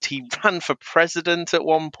 He ran for president at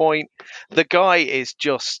one point. The guy is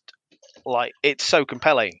just like, it's so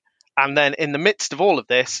compelling. And then in the midst of all of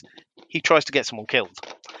this, he tries to get someone killed.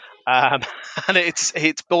 And it's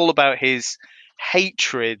all about his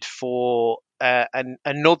hatred for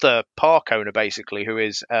another park owner, basically, who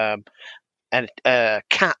is a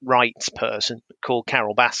cat rights person called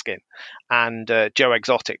Carol Baskin. And Joe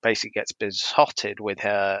Exotic basically gets besotted with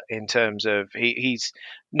her in terms of he's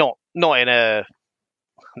not in a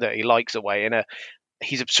that he likes a way,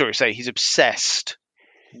 he's obsessed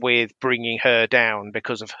with bringing her down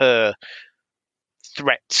because of her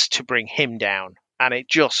threats to bring him down. And it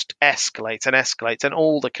just escalates and escalates, and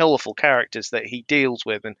all the colourful characters that he deals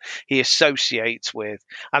with and he associates with,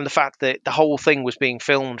 and the fact that the whole thing was being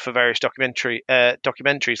filmed for various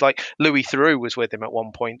documentaries. Like Louis Theroux was with him at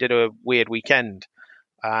one point, did a weird weekend,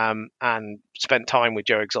 and spent time with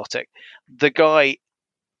Joe Exotic. The guy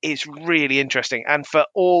is really interesting, and for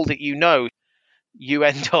all that you know, you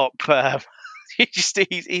end up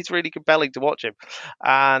he's really compelling to watch him,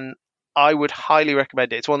 and I would highly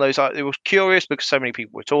recommend it. It's one of those, it was curious because so many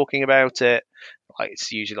people were talking about it. Like,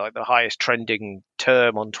 it's usually like the highest trending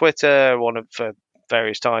term on Twitter, for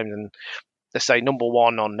various times, and let's say number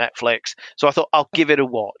one on Netflix. So I thought I'll give it a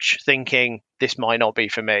watch, thinking this might not be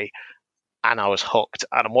for me, and I was hooked.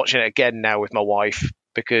 And I'm watching it again now with my wife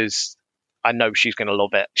because I know she's going to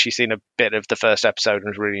love it. She's seen a bit of the first episode and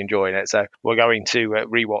was really enjoying it. So we're going to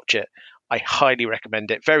rewatch it. I highly recommend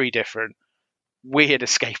it. Very different, weird,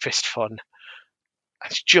 escapist fun.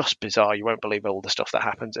 It's just bizarre. You won't believe all the stuff that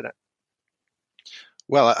happens in it.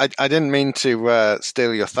 Well, I didn't mean to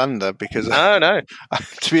steal your thunder because No.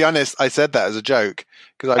 To be honest, I said that as a joke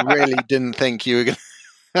because I really didn't think you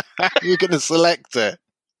were going to select it.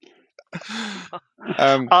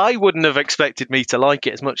 I wouldn't have expected me to like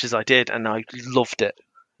it as much as I did, and I loved it.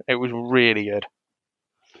 It was really good.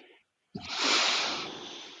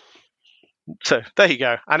 So there you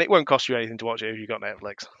go, and it won't cost you anything to watch it if you've got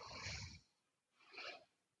Netflix.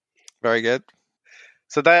 Very good.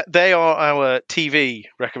 So they are our TV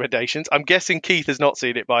recommendations. I'm guessing Keith has not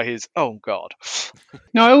seen it by his own God.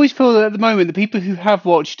 No, I always feel that at the moment the people who have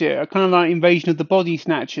watched it are kind of like Invasion of the Body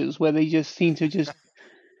Snatchers, where they just seem to just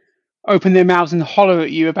open their mouths and holler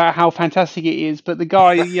at you about how fantastic it is, but the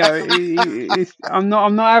guy, I'm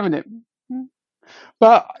not having it.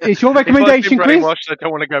 But it's your recommendation, if I've been Chris. brainwashed, I don't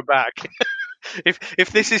want to go back.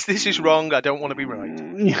 if this is wrong, I don't want to be right.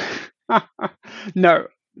 No,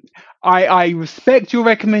 I respect your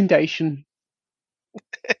recommendation.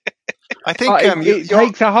 I think it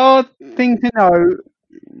takes a hard thing to know.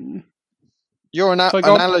 Your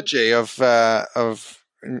analogy of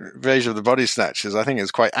Invasion of the Body Snatchers, I think,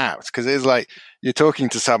 is quite apt because it is like you're talking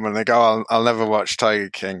to someone and they go, oh, I'll never watch Tiger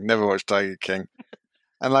King,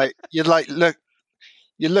 and like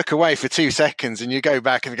you look away for 2 seconds and you go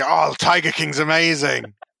back and go, oh, Tiger King's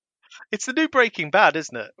amazing. It's the new Breaking Bad,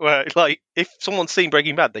 isn't it? Where, like, if someone's seen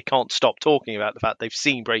Breaking Bad, they can't stop talking about the fact they've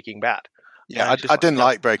seen Breaking Bad. Yeah, I didn't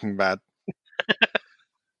like Breaking Bad.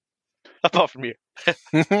 Apart from you.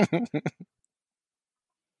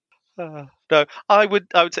 No, I would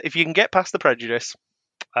say if you can get past the prejudice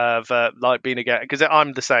of like being against, because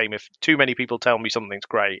I'm the same. If too many people tell me something's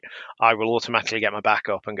great, I will automatically get my back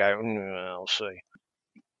up and go, I'll see.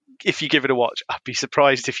 If you give it a watch, I'd be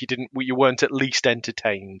surprised if you weren't at least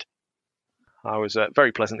entertained. I was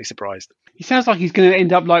very pleasantly surprised. He sounds like he's going to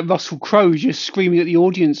end up like Russell Crowe, just screaming at the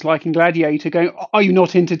audience like in Gladiator, going, "Are you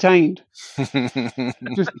not entertained?"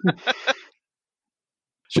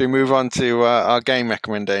 Should we move on to our game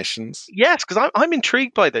recommendations? Yes, because I'm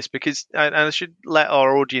intrigued by this because, and I should let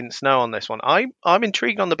our audience know on this one. I'm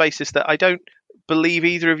intrigued on the basis that I don't believe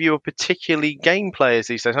either of you are particularly game players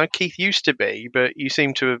these days. I know Keith used to be, but you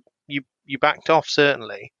seem to have you backed off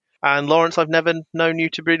certainly. And Lawrence, I've never known you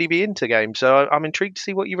to really be into games, so I'm intrigued to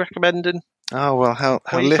see what you recommend and Oh well, how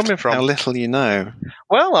where you're coming from. how little you know.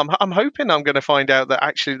 Well, I'm hoping I'm going to find out that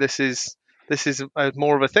actually this is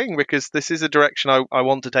more of a thing, because this is a direction I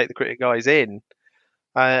want to take the Critic guys in.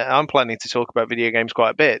 I'm planning to talk about video games quite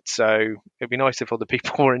a bit, so it'd be nice if other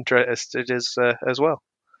people were interested as well.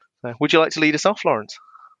 Would you like to lead us off, Lawrence?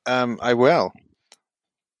 I will.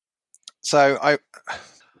 So I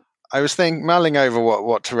was mulling over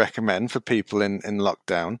what to recommend for people in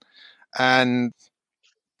lockdown, and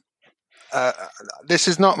this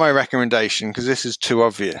is not my recommendation because this is too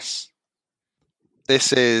obvious. I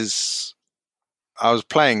was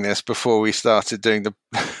playing this before we started doing the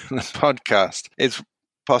podcast. It's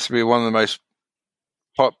possibly one of the most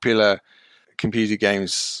popular computer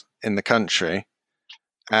games in the country,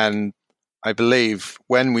 and I believe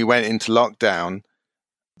when we went into lockdown,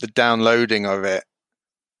 the downloading of it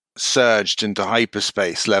surged into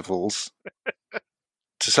hyperspace levels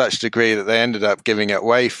to such a degree that they ended up giving it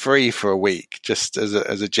away free for a week, just as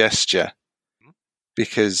a gesture,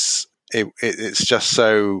 because it's just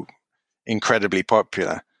so incredibly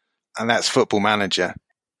popular. And that's Football Manager.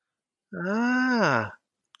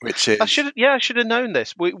 Which is, I should have known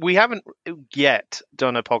this. We haven't yet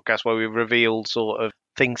done a podcast where we've revealed sort of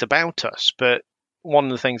things about us, but one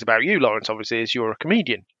of the things about you, Lawrence, obviously, is you're a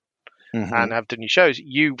comedian and have done your shows.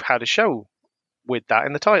 You've had a show with that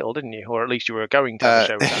in the title, didn't you? Or at least you were going to have a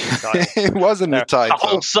show with that in the title. It wasn't the title. A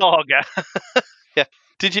whole saga. Yeah.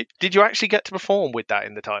 Did you actually get to perform with that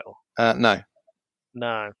in the title? No.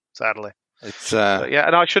 No, sadly. It's yeah,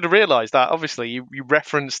 and I should have realised that. Obviously, you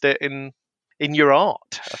referenced it in your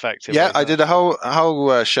art, effectively. Yeah, I did a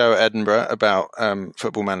whole show at Edinburgh about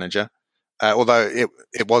Football Manager, although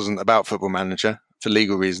it wasn't about Football Manager for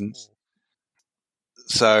legal reasons.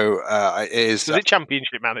 So it is. Was it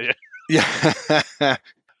Championship Manager? Yeah, it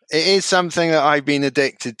is something that I've been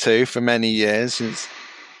addicted to for many years, since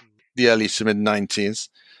the early to mid 90s,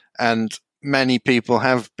 and many people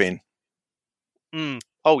have been.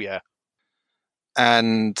 Oh yeah,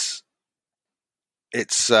 and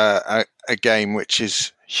it's a game which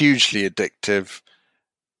is hugely addictive.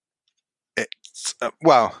 It's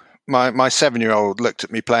well, my 7-year-old looked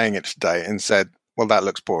at me playing it today and said, "Well, that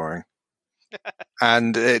looks boring,"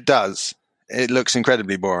 and it does. It looks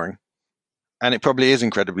incredibly boring, and it probably is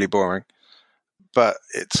incredibly boring, but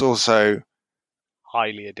it's also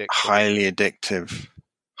highly addictive.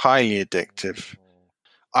 Highly addictive.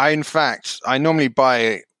 I normally buy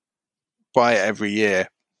it every year,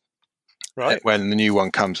 right, when the new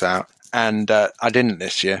one comes out, and I didn't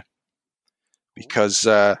this year because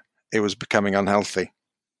it was becoming unhealthy.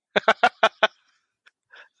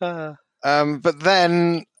 But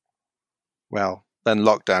then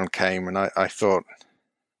lockdown came, and I thought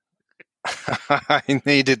I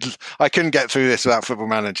couldn't get through this without Football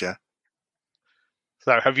Manager.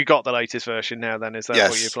 So have you got the latest version now then? Is that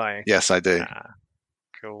what you're playing? Yes, I do.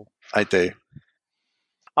 Cool. I do.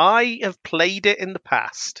 I have played it in the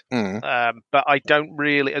past, but I don't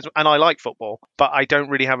really, and I like football, but I don't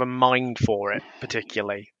really have a mind for it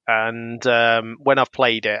particularly. And when I've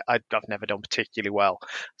played it, I've never done particularly well.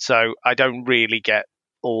 So I don't really get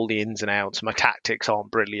all the ins and outs. My tactics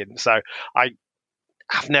aren't brilliant. So I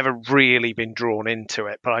have never really been drawn into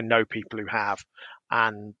it, but I know people who have.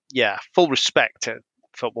 And yeah, full respect to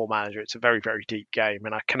Football Manager. It's a very, very deep game,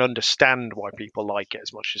 and I can understand why people like it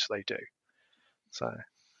as much as they do. So,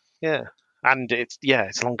 yeah. And its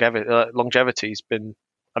longevity's been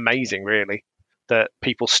amazing, really, that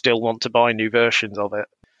people still want to buy new versions of it.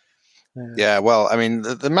 Yeah, well, I mean,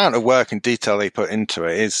 the amount of work and detail they put into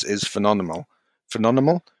it is phenomenal.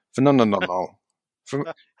 Phenomenal?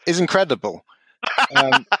 Is incredible.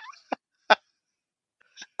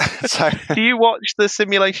 So, do you watch the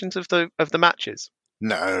simulations of the matches?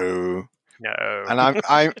 No. And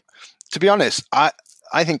I'm to be honest, I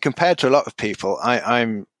think compared to a lot of people,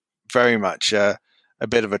 I'm very much a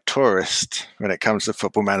bit of a tourist when it comes to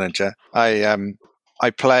Football Manager. I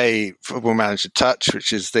play Football Manager Touch,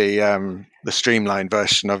 which is the streamlined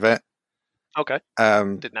version of it. Okay.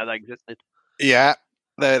 Didn't know that existed. Yeah.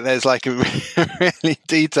 There's like a really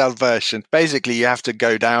detailed version. Basically, you have to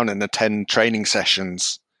go down and attend training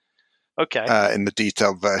sessions. Okay. In the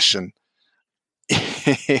detailed version.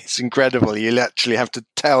 It's incredible. You actually have to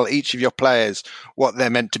tell each of your players what they're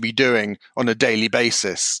meant to be doing on a daily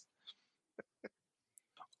basis.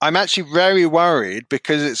 I'm actually very worried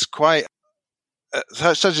because it's quite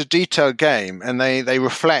such a detailed game, and they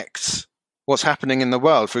reflect what's happening in the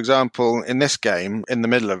world. For example, in this game, in the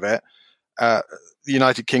middle of it, the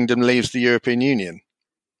United Kingdom leaves the European Union.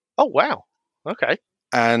 Oh, wow. Okay.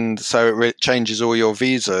 And so it changes all your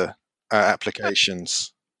visa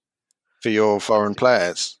applications for your foreign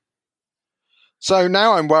players. So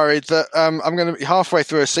now I'm worried that I'm going to be halfway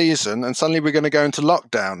through a season and suddenly we're going to go into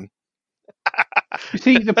lockdown. You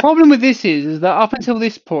see, the problem with this is that up until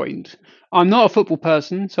this point, I'm not a football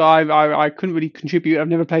person, so I couldn't really contribute. I've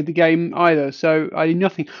never played the game either, so I did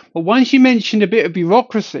nothing. But once you mentioned a bit of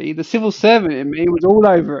bureaucracy, the civil servant in me was all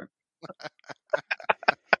over it.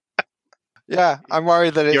 Yeah, I'm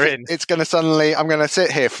worried that You're in. it's going to suddenly. I'm going to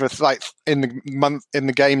sit here for like in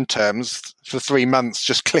the game terms for 3 months,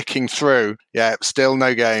 just clicking through. Yeah, still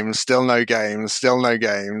no games, still no games, still no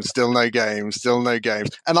games, still no games, still no games,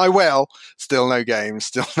 and I will still no games,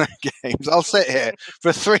 still no games. I'll sit here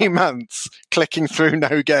for 3 months clicking through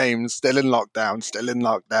no games, still in lockdown, still in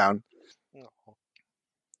lockdown.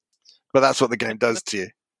 But that's what the game does to you.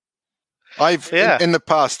 In the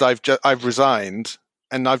past I've resigned.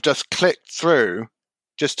 And I've just clicked through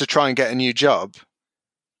just to try and get a new job.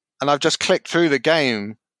 And I've just clicked through the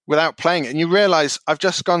game without playing it. And you realise I've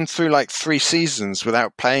just gone through like 3 seasons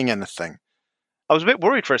without playing anything. I was a bit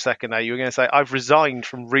worried for a second there. You were going to say, I've resigned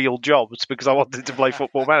from real jobs because I wanted to play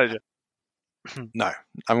Football Manager. No, I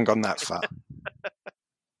haven't gone that far.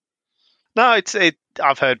 No,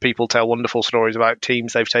 I've heard people tell wonderful stories about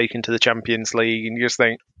teams they've taken to the Champions League, and you just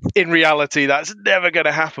think, in reality, that's never going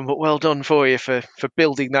to happen. But well done for you for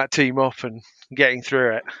building that team up and getting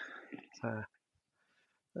through it.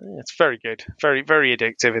 It's very good, very very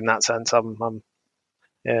addictive in that sense. I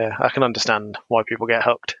can understand why people get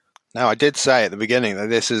hooked. Now, I did say at the beginning that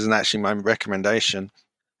this isn't actually my recommendation.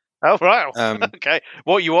 Oh right, okay.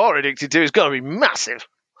 What you are addicted to has got to be massive.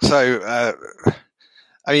 So.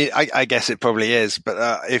 I mean, I guess it probably is,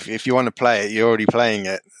 but if you want to play it, you're already playing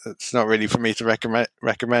it. It's not really for me to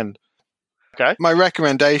recommend. Okay. My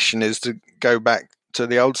recommendation is to go back to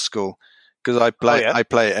the old school because I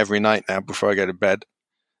play it every night now before I go to bed.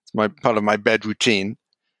 It's part of my bed routine.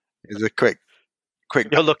 Is a quick.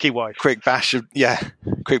 Your lucky wife. Quick bash of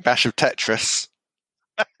Tetris.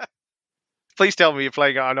 Please tell me you're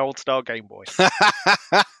playing on an old style Game Boy.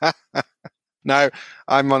 No,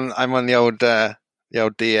 I'm on the old. The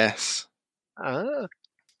old DS.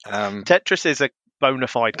 Tetris is a bona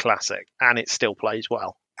fide classic, and it still plays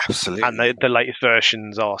well. Absolutely. And the latest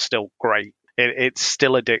versions are still great. It's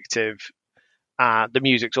still addictive. The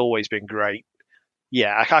music's always been great.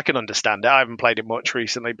 Yeah, I can understand it. I haven't played it much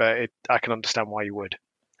recently, but I can understand why you would.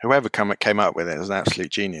 Whoever came up with it was an absolute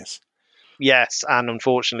genius. Yes, and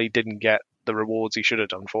unfortunately didn't get the rewards he should have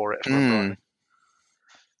done for it.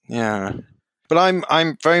 Yeah. But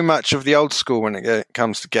I'm very much of the old school when it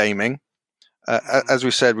comes to gaming. As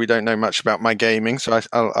we said, we don't know much about my gaming, so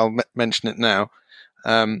I'll mention it now.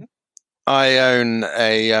 I own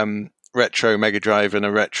a retro Mega Drive and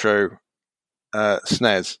a retro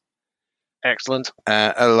SNES. Excellent.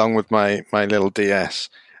 Along with my little DS,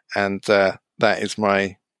 and that is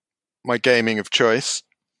my gaming of choice.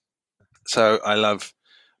 So I love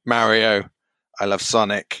Mario, I love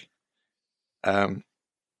Sonic.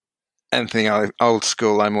 Anything old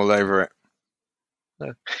school, I'm all over it.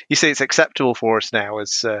 You see, it's acceptable for us now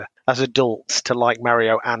as adults to like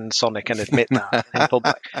Mario and Sonic and admit that in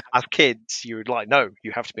public. As kids, you would no,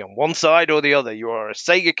 you have to be on one side or the other. You are a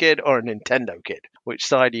Sega kid or a Nintendo kid. Which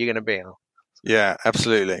side are you going to be on? Yeah,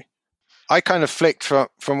 absolutely. I kind of flicked from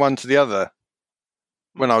one to the other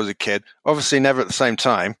when I was a kid. Obviously, never at the same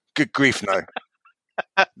time. Good grief, no.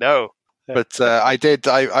 No. But I did.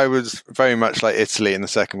 I was very much like Italy in the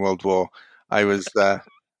Second World War. I was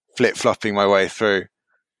flip-flopping my way through.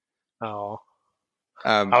 Oh,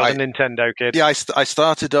 I was a Nintendo kid. Yeah, I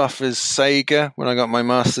started off as Sega when I got my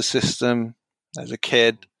Master System as a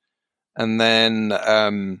kid, and then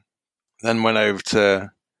went over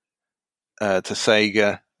to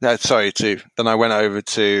Sega. Then I went over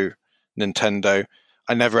to Nintendo.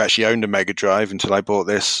 I never actually owned a Mega Drive until I bought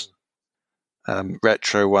this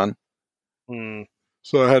retro one.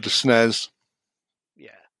 So I had a SNES.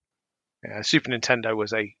 Yeah. Super Nintendo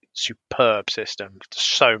was a superb system.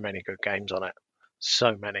 So many good games on it.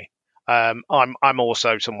 So many. I'm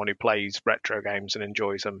also someone who plays retro games and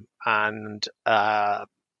enjoys them. And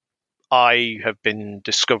I have been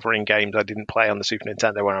discovering games I didn't play on the Super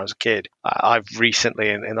Nintendo when I was a kid. I've recently,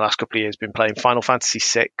 in the last couple of years, been playing Final Fantasy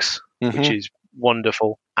VI, which is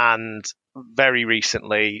wonderful. And very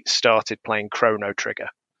recently started playing Chrono Trigger.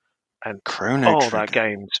 And that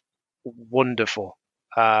game's wonderful.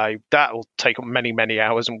 That will take up many, many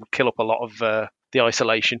hours and will kill up a lot of the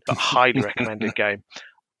isolation, but highly recommended game.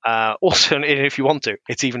 Also, if you want to,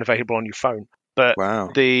 it's even available on your phone. But Wow.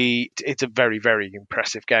 it's a very, very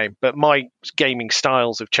impressive game. But my gaming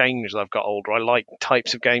styles have changed as I've got older. I like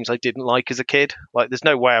types of games I didn't like as a kid. Like, there's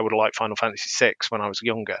no way I would have liked Final Fantasy VI when I was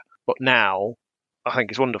younger. But now, I think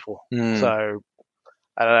it's wonderful. Mm. So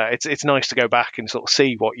it's nice to go back and sort of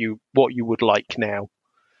see what you would like now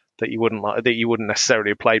that you wouldn't necessarily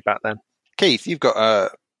have played back then. Keith, you've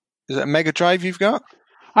got is it a Mega Drive you've got?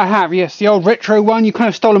 I have, yes, the old retro one. You kind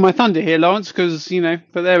of stolen my thunder here, Lawrence, because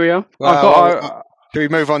but there we are. Well, should we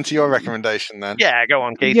move on to your recommendation then? Yeah, go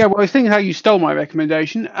on, Keith. Yeah, well, I was thinking how you stole my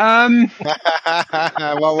recommendation. What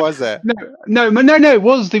was it? No, it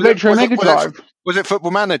was the retro Mega Drive. Was it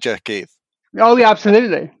Football Manager, Keith? Oh yeah,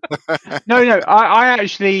 absolutely. No. I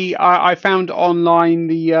actually found online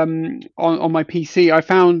the on my PC. I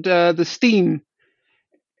found the Steam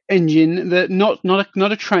engine that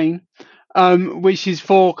not a train, which is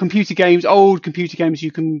for computer games, old computer games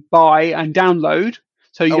you can buy and download.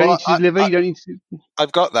 So you don't need to deliver. You don't need to.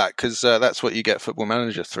 I've got that because that's what you get Football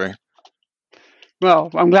Manager through.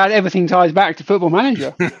 Well, I'm glad everything ties back to Football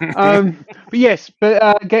Manager. But yes,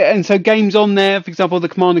 and so games on there, for example, the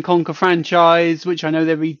Command & Conquer franchise, which I know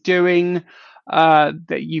they're redoing.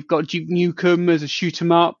 That you've got Duke Nukem as a shoot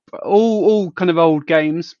 'em up, all kind of old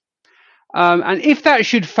games. And if that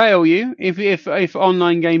should fail you, if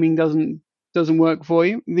online gaming doesn't work for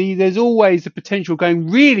you, there's always the potential of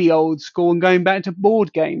going really old school and going back to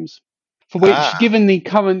board games. For which, given the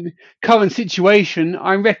current situation,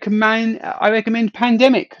 I recommend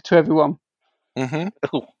Pandemic to everyone. Mm-hmm.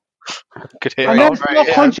 Could hear And that's not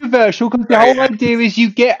controversial because the whole idea is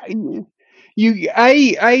you're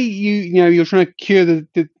trying to cure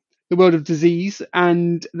the world of disease,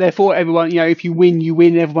 and therefore everyone, if you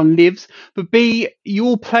win, everyone lives. But B, you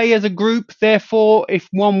all play as a group, therefore if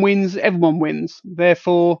one wins, everyone wins.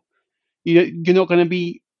 Therefore, you're not going to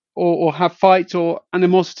be or have fights or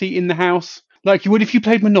animosity in the house like you would if you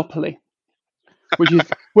played Monopoly,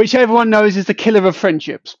 which everyone knows is the killer of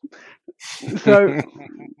friendships. So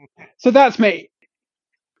that's me.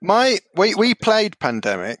 We played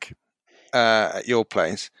Pandemic at your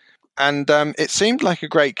place, and it seemed like a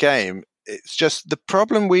great game. It's just the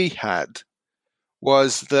problem we had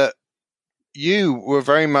was that you were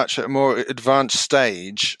very much at a more advanced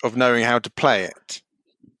stage of knowing how to play it.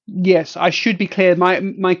 Yes, I should be clear.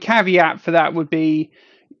 My caveat for that would be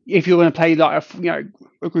if you're going to play like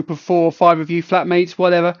a group of 4 or 5 of you, flatmates,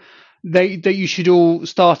 whatever, that you should all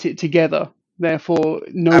start it together. Therefore,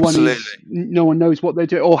 no one knows what they're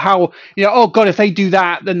doing or how. Oh God, if they do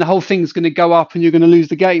that, then the whole thing's going to go up and you're going to lose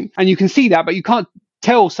the game. And you can see that, but you can't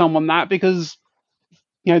tell someone that because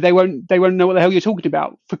they won't know what the hell you're talking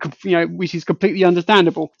about. Which is completely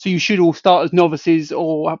understandable. So you should all start as novices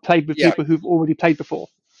or have played with people who've already played before.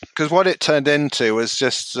 Because what it turned into was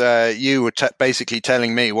just you were basically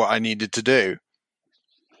telling me what I needed to do.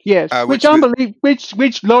 Yes, which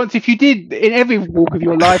Lawrence, if you did in every walk of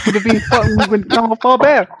your life, would have been far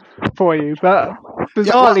better for you. But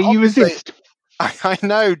bizarrely, you resist. I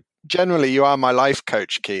know generally you are my life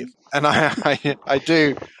coach, Keith, and I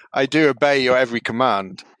do obey your every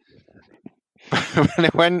command.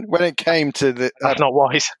 when it came to that's not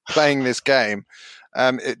wise. Playing this game,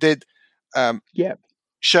 it did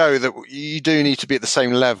show that you do need to be at the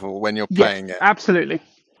same level when you're playing it. Absolutely.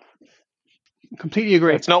 Completely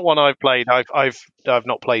agree. It's not one I've played. I've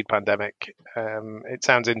not played Pandemic. It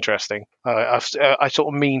sounds interesting. I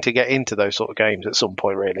sort of mean to get into those sort of games at some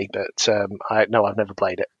point, really, but I've never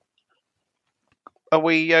played it. Are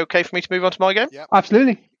we okay for me to move on to my game? Yep.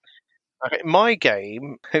 Absolutely. Okay, my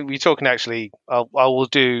game. We're talking actually. I will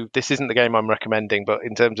do. This isn't the game I'm recommending, but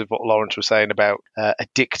in terms of what Lawrence was saying about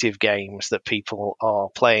addictive games that people are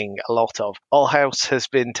playing a lot of, our house has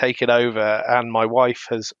been taken over, and my wife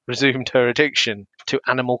has resumed her addiction to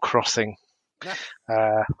Animal Crossing.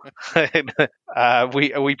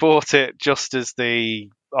 We bought it just as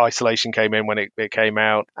the isolation came in when it came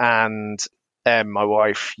out, and my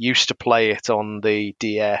wife used to play it on the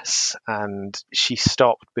DS, and she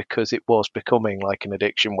stopped because it was becoming like an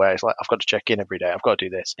addiction where it's like, I've got to check in every day, I've got to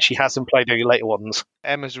do this. She hasn't played any later ones.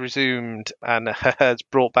 Has resumed and has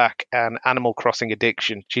brought back an Animal Crossing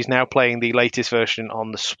addiction. She's now playing the latest version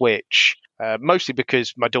on the Switch, mostly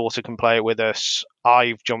because my daughter can play it with us.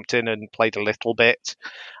 I've jumped in and played a little bit,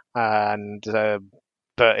 and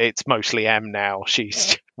but it's mostly M now.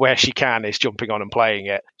 She's where she can is jumping on and playing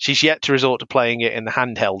it. She's yet to resort to playing it in the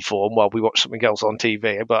handheld form while we watch something else on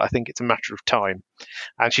TV, but I think it's a matter of time.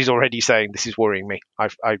 And she's already saying, this is worrying me.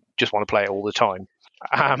 I just want to play it all the time.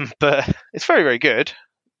 But it's very, very good.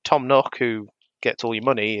 Tom Nook, who gets all your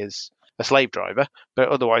money, is a slave driver, but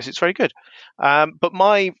otherwise it's very good. But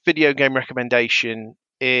my video game recommendation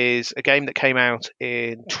is a game that came out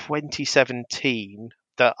in 2017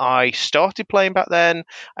 that I started playing back then,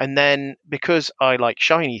 and then because I like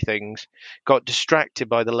shiny things, got distracted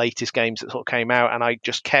by the latest games that sort of came out, and I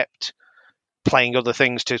just kept playing other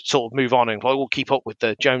things to sort of move on and we'll keep up with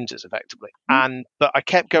the Joneses effectively. But I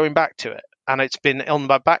kept going back to it, and it's been on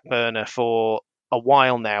my back burner for a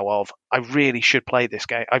while now of I really should play this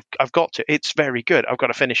game. I've got to. It's very good. I've got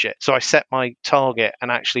to finish it. So I set my target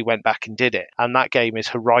and actually went back and did it. And that game is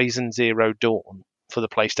Horizon Zero Dawn for the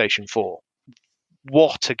PlayStation 4.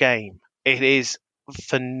 What a game. It is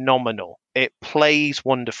phenomenal. It plays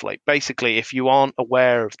wonderfully. Basically, if you aren't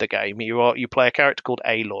aware of the game, you play a character called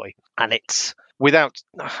Aloy, and it's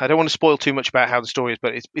I don't want to spoil too much about how the story is,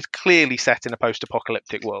 but it's clearly set in a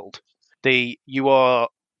post-apocalyptic world. You are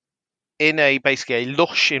in basically a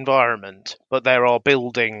lush environment, but there are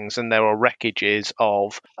buildings and there are wreckages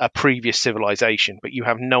of a previous civilization, but you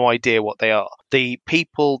have no idea what they are. The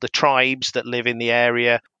people, the tribes that live in the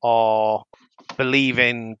area believe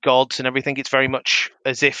in gods and everything. It's very much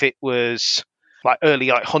as if it was like early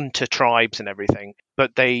hunter tribes and everything,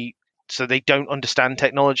 but they don't understand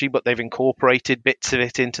technology, but they've incorporated bits of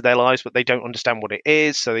it into their lives, but they don't understand what it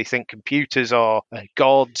is. So they think computers are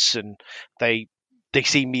gods, and they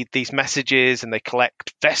see these messages, and they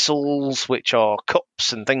collect vessels, which are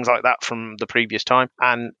cups and things like that from the previous time.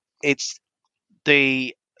 And it's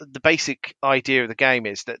the basic idea of the game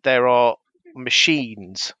is that there are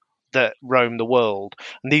machines that roam the world,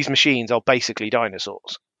 and these machines are basically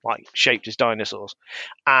dinosaurs, like shaped as dinosaurs,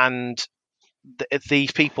 and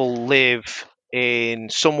these people live in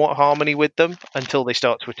somewhat harmony with them until they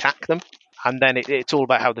start to attack them, and then it's all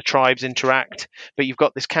about how the tribes interact. But you've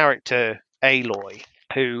got this character Aloy,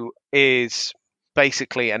 who is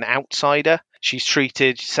basically an outsider. She's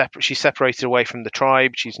she's separated away from the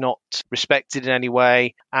tribe. She's not respected in any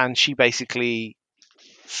way, and she basically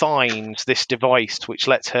finds this device which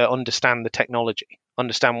lets her understand the technology,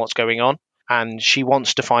 understand what's going on. And she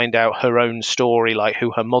wants to find out her own story, like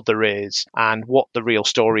who her mother is and what the real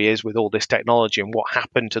story is with all this technology and what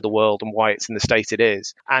happened to the world and why it's in the state it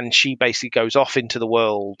is. And she basically goes off into the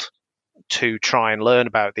world to try and learn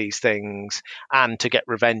about these things and to get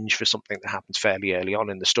revenge for something that happens fairly early on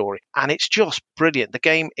in the story. And it's just brilliant. The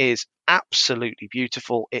game is absolutely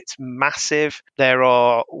beautiful. It's massive. There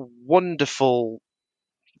are wonderful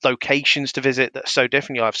locations to visit that are so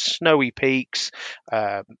different. You'll have snowy peaks,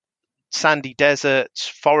 sandy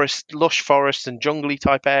deserts, lush forests and jungly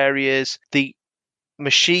type areas. The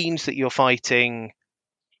machines that you're fighting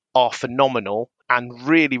are phenomenal and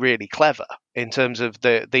really, really clever in terms of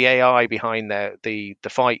the AI behind the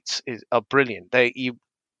fights are brilliant.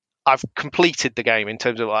 I've completed the game in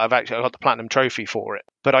terms of I got the platinum trophy for it,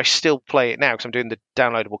 but I still play it now because I'm doing the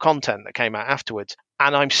downloadable content that came out afterwards,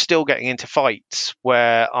 and I'm still getting into fights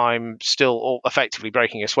where I'm still effectively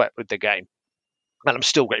breaking a sweat with the game. And I'm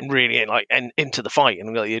still getting really into the fight,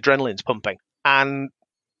 and the adrenaline's pumping. And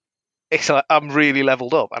it's like I'm really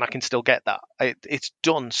leveled up, and I can still get that. It's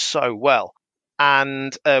done so well.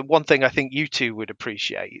 And one thing I think you two would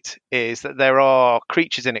appreciate is that there are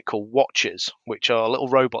creatures in it called Watchers, which are little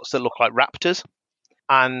robots that look like raptors.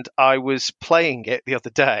 And I was playing it the other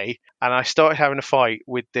day, and I started having a fight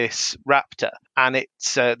with this raptor, and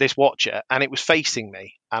it's this Watcher, and it was facing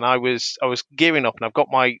me. And I was gearing up, and I've got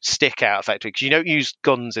my stick out effectively, because you don't use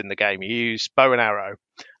guns in the game. You use bow and arrow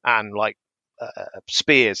and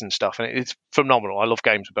spears and stuff, and it's phenomenal. I love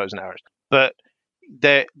games with bows and arrows. But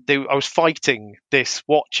I was fighting this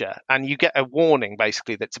Watcher, and you get a warning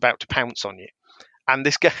basically that's about to pounce on you. And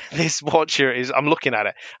this Watcher I'm looking at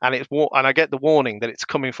it, and I get the warning that it's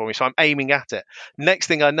coming for me, so I'm aiming at it. Next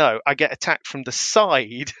thing I know, I get attacked from the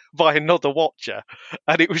side by another Watcher,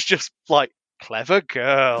 and it was just like, clever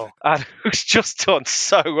girl, and it was just done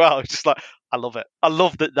so well. It's just like, I love it. I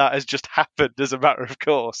love that has just happened as a matter of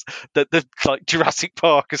course. That the Jurassic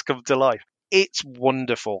Park has come to life. It's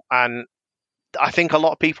wonderful, and I think a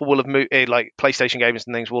lot of people will have moved, PlayStation gamers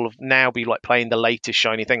and things will have now be playing the latest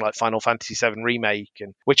shiny thing like Final Fantasy VII Remake,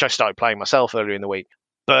 and which I started playing myself earlier in the week.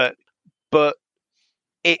 But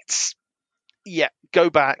it's, go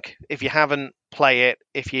back if you haven't play it.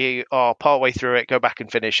 If you are partway through it, go back and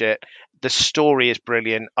finish it. The story is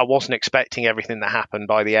brilliant. I wasn't expecting everything that happened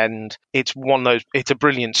by the end. It's it's a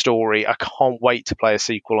brilliant story. I can't wait to play a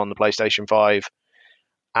sequel on the PlayStation 5.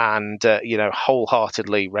 And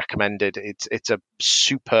wholeheartedly recommended. It's a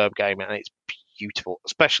superb game, and it's beautiful,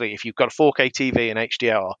 especially if you've got a 4K TV and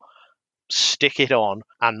HDR. Stick it on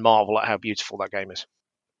and marvel at how beautiful that game is.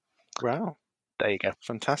 Wow, there you go.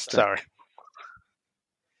 Fantastic. Sorry.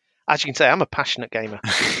 As you can say, I'm a passionate gamer.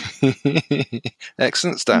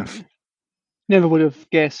 Excellent stuff. Never would have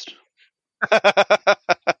guessed.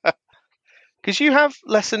 Because you have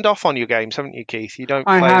lessened off on your games, haven't you, Keith? You don't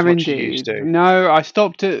I play as have much as you used indeed. to. No, I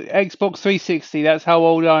stopped at Xbox 360. That's how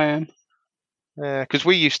old I am. Yeah, because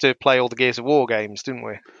we used to play all the Gears of War games, didn't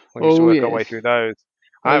we? We used to Oh, work our way yes. through those.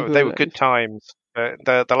 Those They were were good those. times.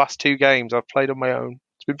 The last 2 games I've played on my own.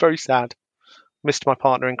 It's been very sad. Missed my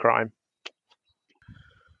partner in crime.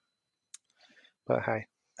 But hey.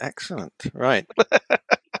 Excellent. Right.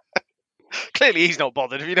 Clearly he's not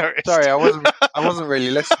bothered, have you noticed? Sorry, I wasn't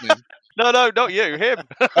really listening. No, not you, him.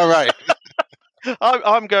 All right.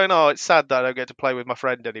 I'm going, it's sad that I don't get to play with my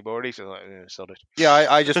friend anymore. And he's like, sod it. Yeah,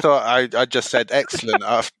 I just thought I just said excellent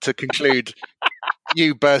to conclude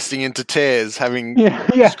you bursting into tears, having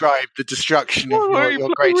described the destruction of your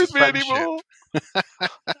greatest friendship.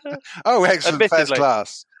 Oh, excellent, first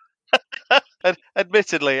class.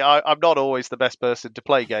 Admittedly, I'm not always the best person to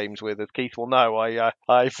play games with, as Keith will know.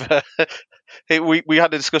 We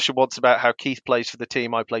had a discussion once about how Keith plays for the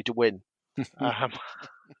team I play to win,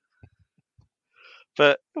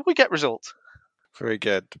 but we get results. Very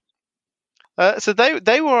good. So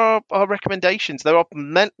they were our recommendations. There are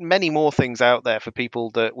many more things out there for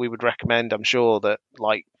people that we would recommend. I'm sure that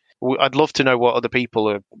I'd love to know what other people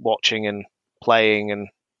are watching and playing and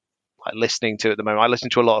listening to at the moment. I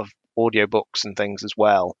listen to a lot of audiobooks and things as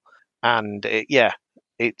well, and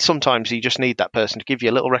sometimes you just need that person to give you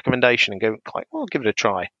a little recommendation and go well, give it a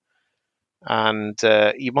try, and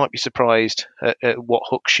you might be surprised at what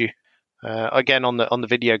hooks you. Again, on the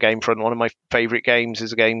video game front, one of my favourite games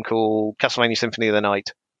is a game called Castlevania Symphony of the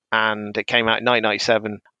Night, and it came out in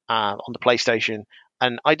 1997 on the PlayStation,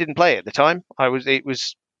 and I didn't play it at the time.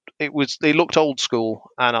 It looked old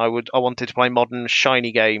school, and I wanted to play modern,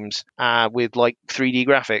 shiny games with 3D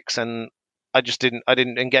graphics, and I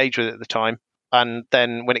didn't engage with it at the time. And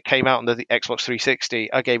then when it came out on the Xbox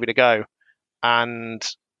 360, I gave it a go, and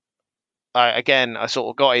I sort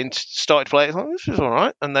of got in, started to play it. This is all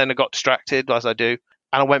right, and then I got distracted as I do,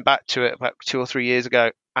 and I went back to it about 2 or 3 years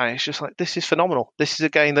ago, and it's just this is phenomenal. This is a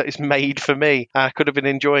game that is made for me. I could have been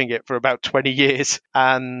enjoying it for about 20 years,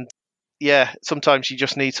 and yeah, sometimes you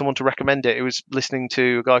just need someone to recommend it. It was listening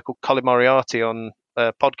to a guy called Colin Moriarty on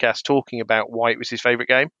a podcast talking about why it was his favourite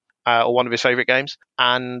game, or one of his favourite games,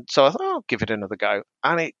 and so I thought, I'll give it another go,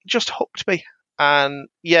 and it just hooked me. And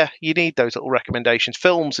yeah, you need those little recommendations.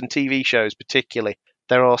 Films and TV shows particularly.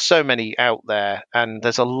 There are so many out there, and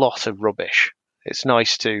there's a lot of rubbish. It's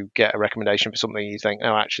nice to get a recommendation for something you think,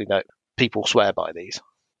 oh, actually, that people swear by these.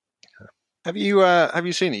 Have you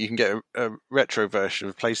seen it? You can get a retro version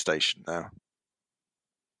of PlayStation now.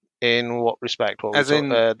 In what respect? As in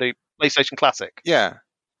the PlayStation Classic? Yeah.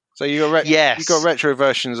 So you got retro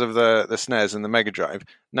versions of the SNES and the Mega Drive.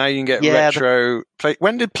 Now you can get retro.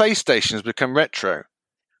 When did PlayStations become retro?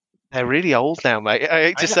 They're really old now, mate. I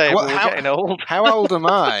hate to say it, but we're getting old. How old am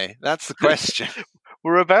I? That's the question.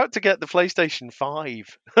 We're about to get the PlayStation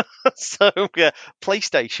 5. So, yeah,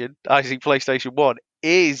 PlayStation, I think PlayStation 1,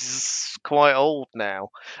 is quite old now.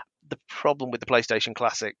 The problem with the PlayStation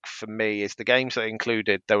Classic, for me, is the games that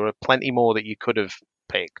included, there were plenty more that you could have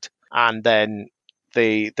picked. And then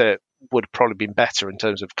that would probably been better in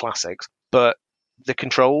terms of classics. But the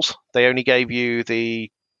controls, they only gave you the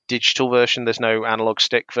digital version. There's no analog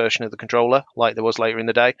stick version of the controller like there was later in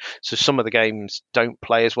the day. So some of the games don't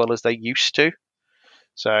play as well as they used to.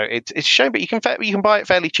 So it's a shame, but you can buy it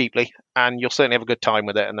fairly cheaply, and you'll certainly have a good time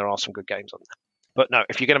with it. And there are some good games on there. But no,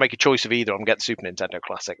 if you're going to make a choice of either, I'm get the Super Nintendo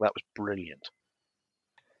Classic. That was brilliant.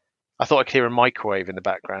 I thought I could hear a microwave in the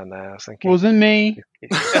background there. I was thinking, wasn't me.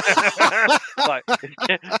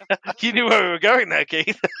 You knew where we were going there,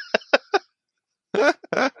 Keith.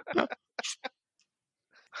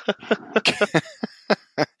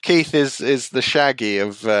 Keith is the Shaggy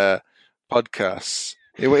of podcasts.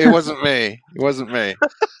 It wasn't me. It wasn't me.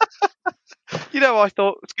 I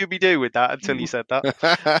thought Scooby-Doo with that until you said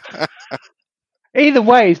that. Either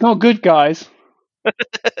way, it's not good, guys.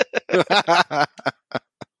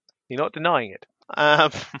 You're not denying it.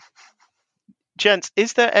 Gents,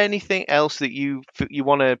 is there anything else that you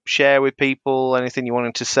want to share with people? Anything you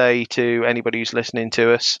wanted to say to anybody who's listening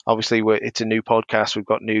to us? Obviously, it's a new podcast. We've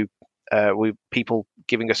got new people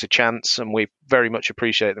giving us a chance, and we very much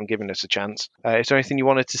appreciate them giving us a chance. Is there anything you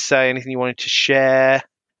wanted to say? Anything you wanted to share?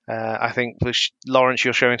 I think, Lawrence,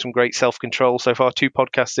 you're showing some great self-control so far. 2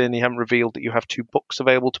 podcasts in, you haven't revealed that you have 2 books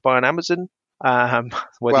available to buy on Amazon.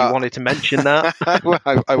 Whether you wanted to mention that. Well,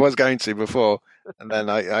 I was going to before, and then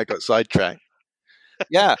I got sidetracked.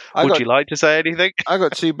 Yeah. Would you like to say anything? I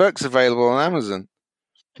got 2 books available on Amazon.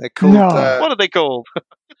 They're called... No. What are they called?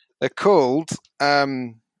 They're called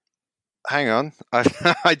hang on.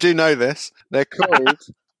 I do know this. They're called.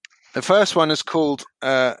 The first one is called.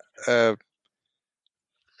 Well,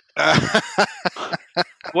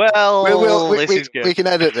 this is good. We can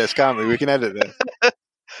edit this, can't we? We can edit this.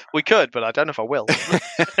 We could, but I don't know if I will.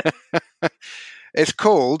 It's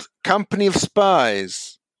called Company of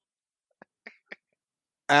Spies.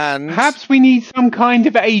 And Perhaps we need some kind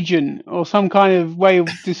of agent or some kind of way of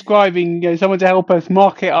describing, someone to help us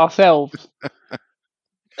market ourselves.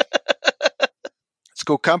 It's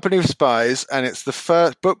called Company of Spies, and it's the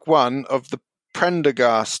first book one of the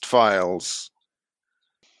Prendergast files.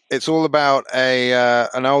 It's all about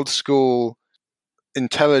an old school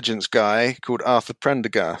intelligence guy called Arthur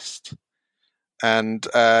Prendergast, and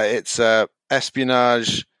it's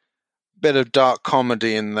espionage, bit of dark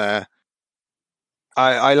comedy in there.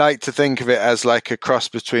 I like to think of it as like a cross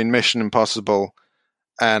between Mission Impossible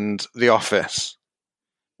and The Office.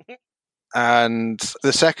 And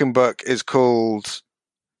the second book is called.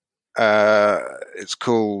 Sorry.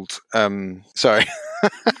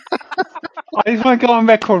 I just want to go on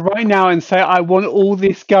record right now and say I want all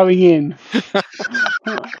this going in.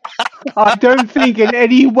 I don't think in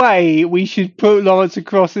any way we should put Lawrence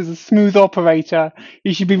across as a smooth operator.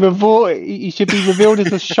 He should be revealed as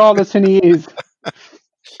the charlatan he is.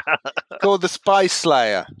 Called the Spy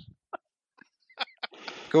Slayer.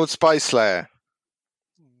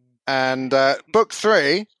 And book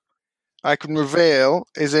 3, I can reveal,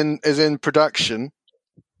 is in production.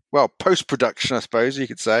 Well, post-production, I suppose you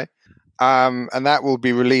could say. And that will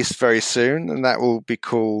be released very soon, and that will be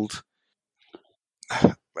called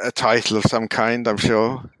a title of some kind, I'm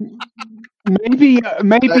sure.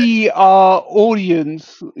 Maybe our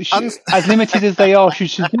audience, as limited as they are, should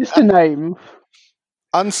suggest a name.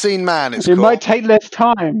 Unseen Man. It might take less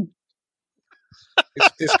time.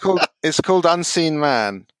 It's called Unseen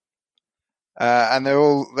Man, and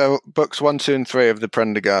they're books 1, 2, and 3 of the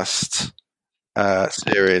Prendergast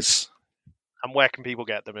series. And where can people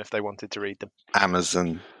get them if they wanted to read them?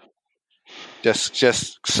 Amazon.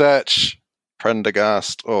 Just search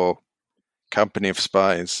Prendergast or Company of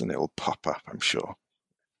Spies, and it will pop up, I'm sure.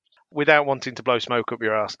 Without wanting to blow smoke up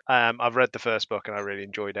your ass, I've read the first book and I really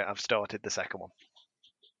enjoyed it. I've started the second one.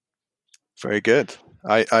 Very good.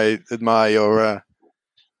 I admire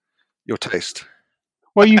your taste.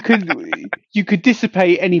 Well, you could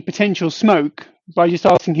dissipate any potential smoke by just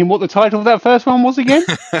asking him what the title of that first one was again.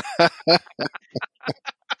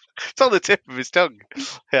 It's on the tip of his tongue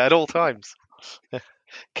at all times.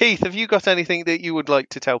 Keith, have you got anything that you would like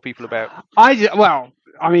to tell people about?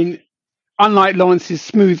 Unlike Lawrence's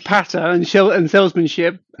smooth patter and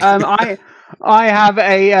salesmanship, I have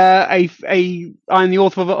I'm the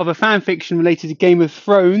author of a fan fiction related to Game of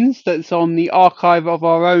Thrones that's on the archive of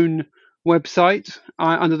our own website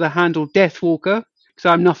under the handle Deathwalker, because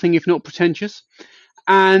I'm nothing if not pretentious.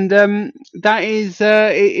 And that is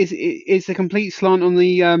it's a complete slant on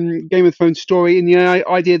the Game of Thrones story, and the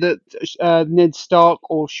idea that Ned Stark,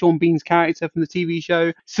 or Sean Bean's character from the TV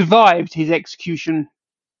show, survived his execution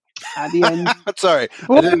at the end. Sorry,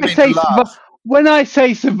 when I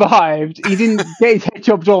say survived, he didn't get his head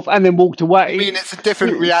chopped off and then walked away. I mean, it's a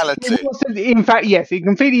different reality. In fact, yes, it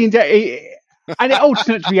completely an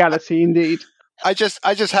alternate reality indeed. I just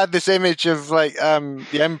had this image of like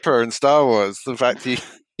the Emperor in Star Wars. The fact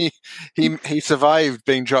he survived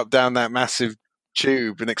being dropped down that massive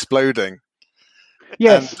tube and exploding.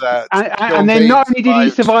 Yes, and then not only did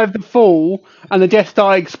he survive the fall and the Death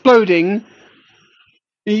Star exploding,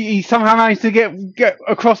 he somehow managed to get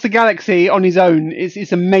across the galaxy on his own.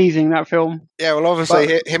 It's amazing, that film. Yeah, well,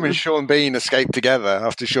 obviously him and Sean Bean escaped together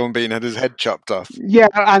after Sean Bean had his head chopped off. Yeah,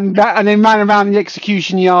 and then ran around the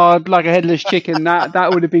execution yard like a headless chicken.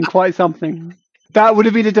 That would have been quite something. That would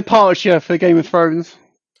have been a departure for Game of Thrones.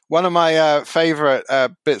 One of my favourite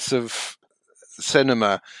bits of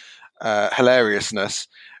cinema hilariousness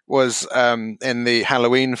was in the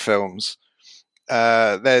Halloween films.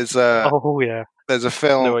 There's a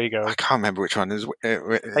film. There you go. I can't remember which one.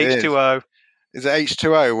 H2O. Is it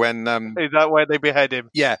H2O when? Is that where they behead him?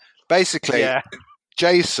 Yeah. Basically,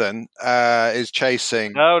 Jason is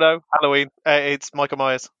chasing. No, Halloween. It's Michael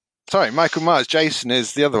Myers. Sorry, Michael Myers. Jason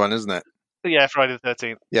is the other one, isn't it? Yeah, Friday the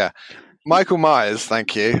 13th. Yeah, Michael Myers.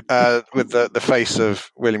 Thank you. With the face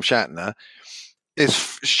of William Shatner,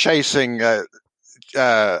 is chasing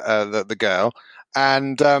the girl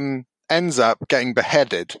and ends up getting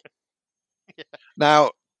beheaded. Yeah.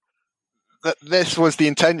 Now, this was the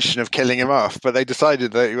intention of killing him off, but they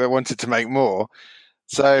decided that they wanted to make more,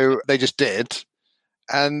 so they just did.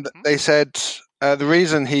 And they said the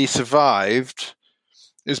reason he survived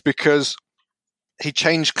is because he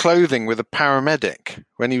changed clothing with a paramedic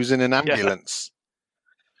when he was in an ambulance.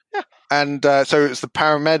 Yeah. And so it was the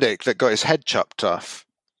paramedic that got his head chopped off.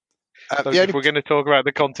 So if we're going to talk about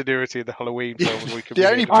the continuity of the Halloween films, we could the be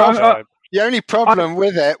only here for problem- some time. The only problem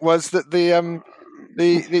with it was that the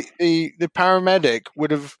paramedic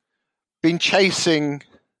would have been chasing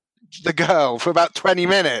the girl for about 20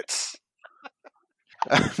 minutes,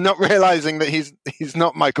 not realizing that he's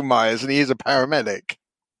not Michael Myers and he is a paramedic.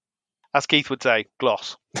 As Keith would say,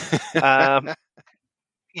 gloss.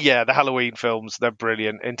 Yeah, the Halloween films, they're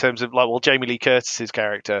brilliant in terms of Jamie Lee Curtis's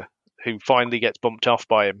character, who finally gets bumped off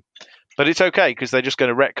by him. But it's okay because they're just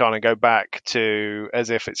going to retcon and go back to as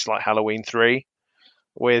if it's like Halloween 3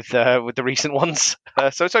 with the recent ones.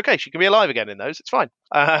 So it's okay. She can be alive again in those. It's fine.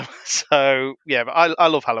 So yeah, but I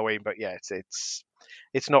love Halloween, but yeah,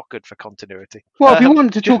 it's not good for continuity. Well, if you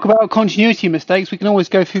want to talk about continuity mistakes, we can always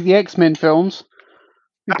go through the X-Men films.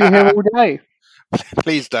 We'd be here all day.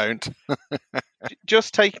 Please don't.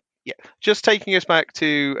 Just taking us back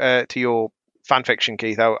to your fan fiction,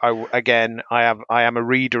 Keith. I am a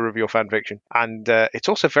reader of your fan fiction, and it's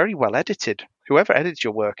also very well edited. Whoever edits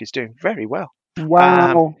your work is doing very well.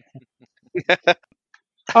 Wow.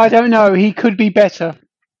 I don't know. He could be better.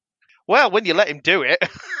 Well, when you let him do it,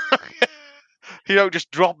 you don't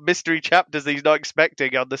just drop mystery chapters he's not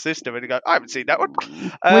expecting on the system and you go, I haven't seen that one.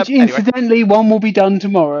 Which, incidentally, one will be done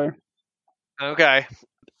tomorrow. Okay.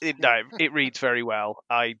 It reads very well.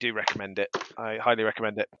 I do recommend it. I highly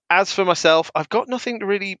recommend it. As for myself, I've got nothing to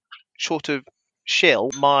really sort of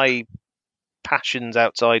shill. My passions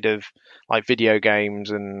outside of like video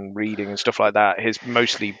games and reading and stuff like that has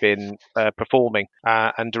mostly been performing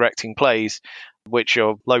and directing plays, which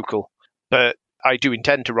are local. But I do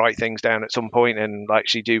intend to write things down at some point and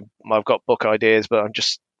actually do. I've got book ideas, but I'm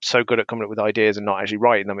just so good at coming up with ideas and not actually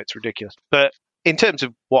writing them. It's ridiculous. But in terms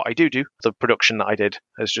of what I do, the production that I did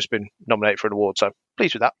has just been nominated for an award, so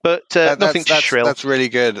pleased with that. But nothing to shrill. That's really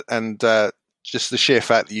good, and just the sheer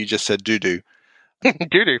fact that you just said doo-doo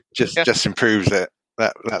doo-doo just improves it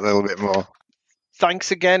that little bit more.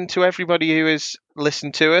 Thanks again to everybody who has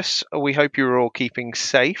listened to us. We hope you're all keeping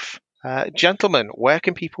safe. Gentlemen, where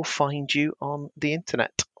can people find you on the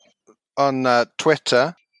internet? On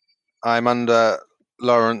Twitter, I'm under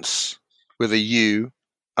Lawrence with a U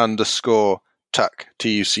 _ Tuck,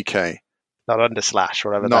 TUCK. Not /,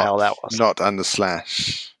 whatever the hell that was. Not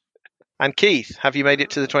 /. And Keith, have you made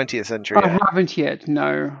it to the 20th century I yet? haven't yet,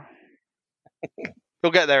 no.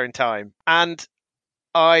 You'll get there in time. And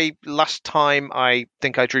last time, I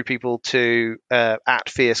think I drew people to at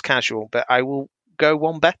Fierce Casual, but I will go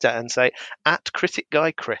one better and say at Critic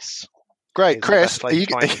Guy Chris. Great, Chris. Are you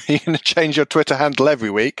going to change your Twitter handle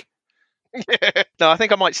every week? No, I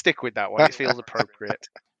think I might stick with that one. It feels appropriate.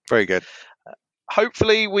 Very good.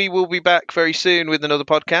 Hopefully, we will be back very soon with another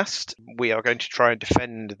podcast. We are going to try and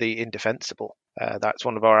defend the indefensible. That's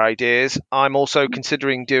one of our ideas. I'm also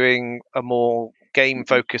considering doing a more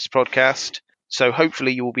game-focused podcast. So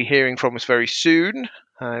hopefully you will be hearing from us very soon.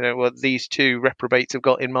 I don't know what these two reprobates have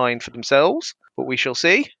got in mind for themselves, but we shall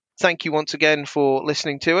see. Thank you once again for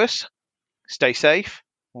listening to us. Stay safe,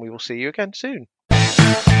 and we will see you again soon.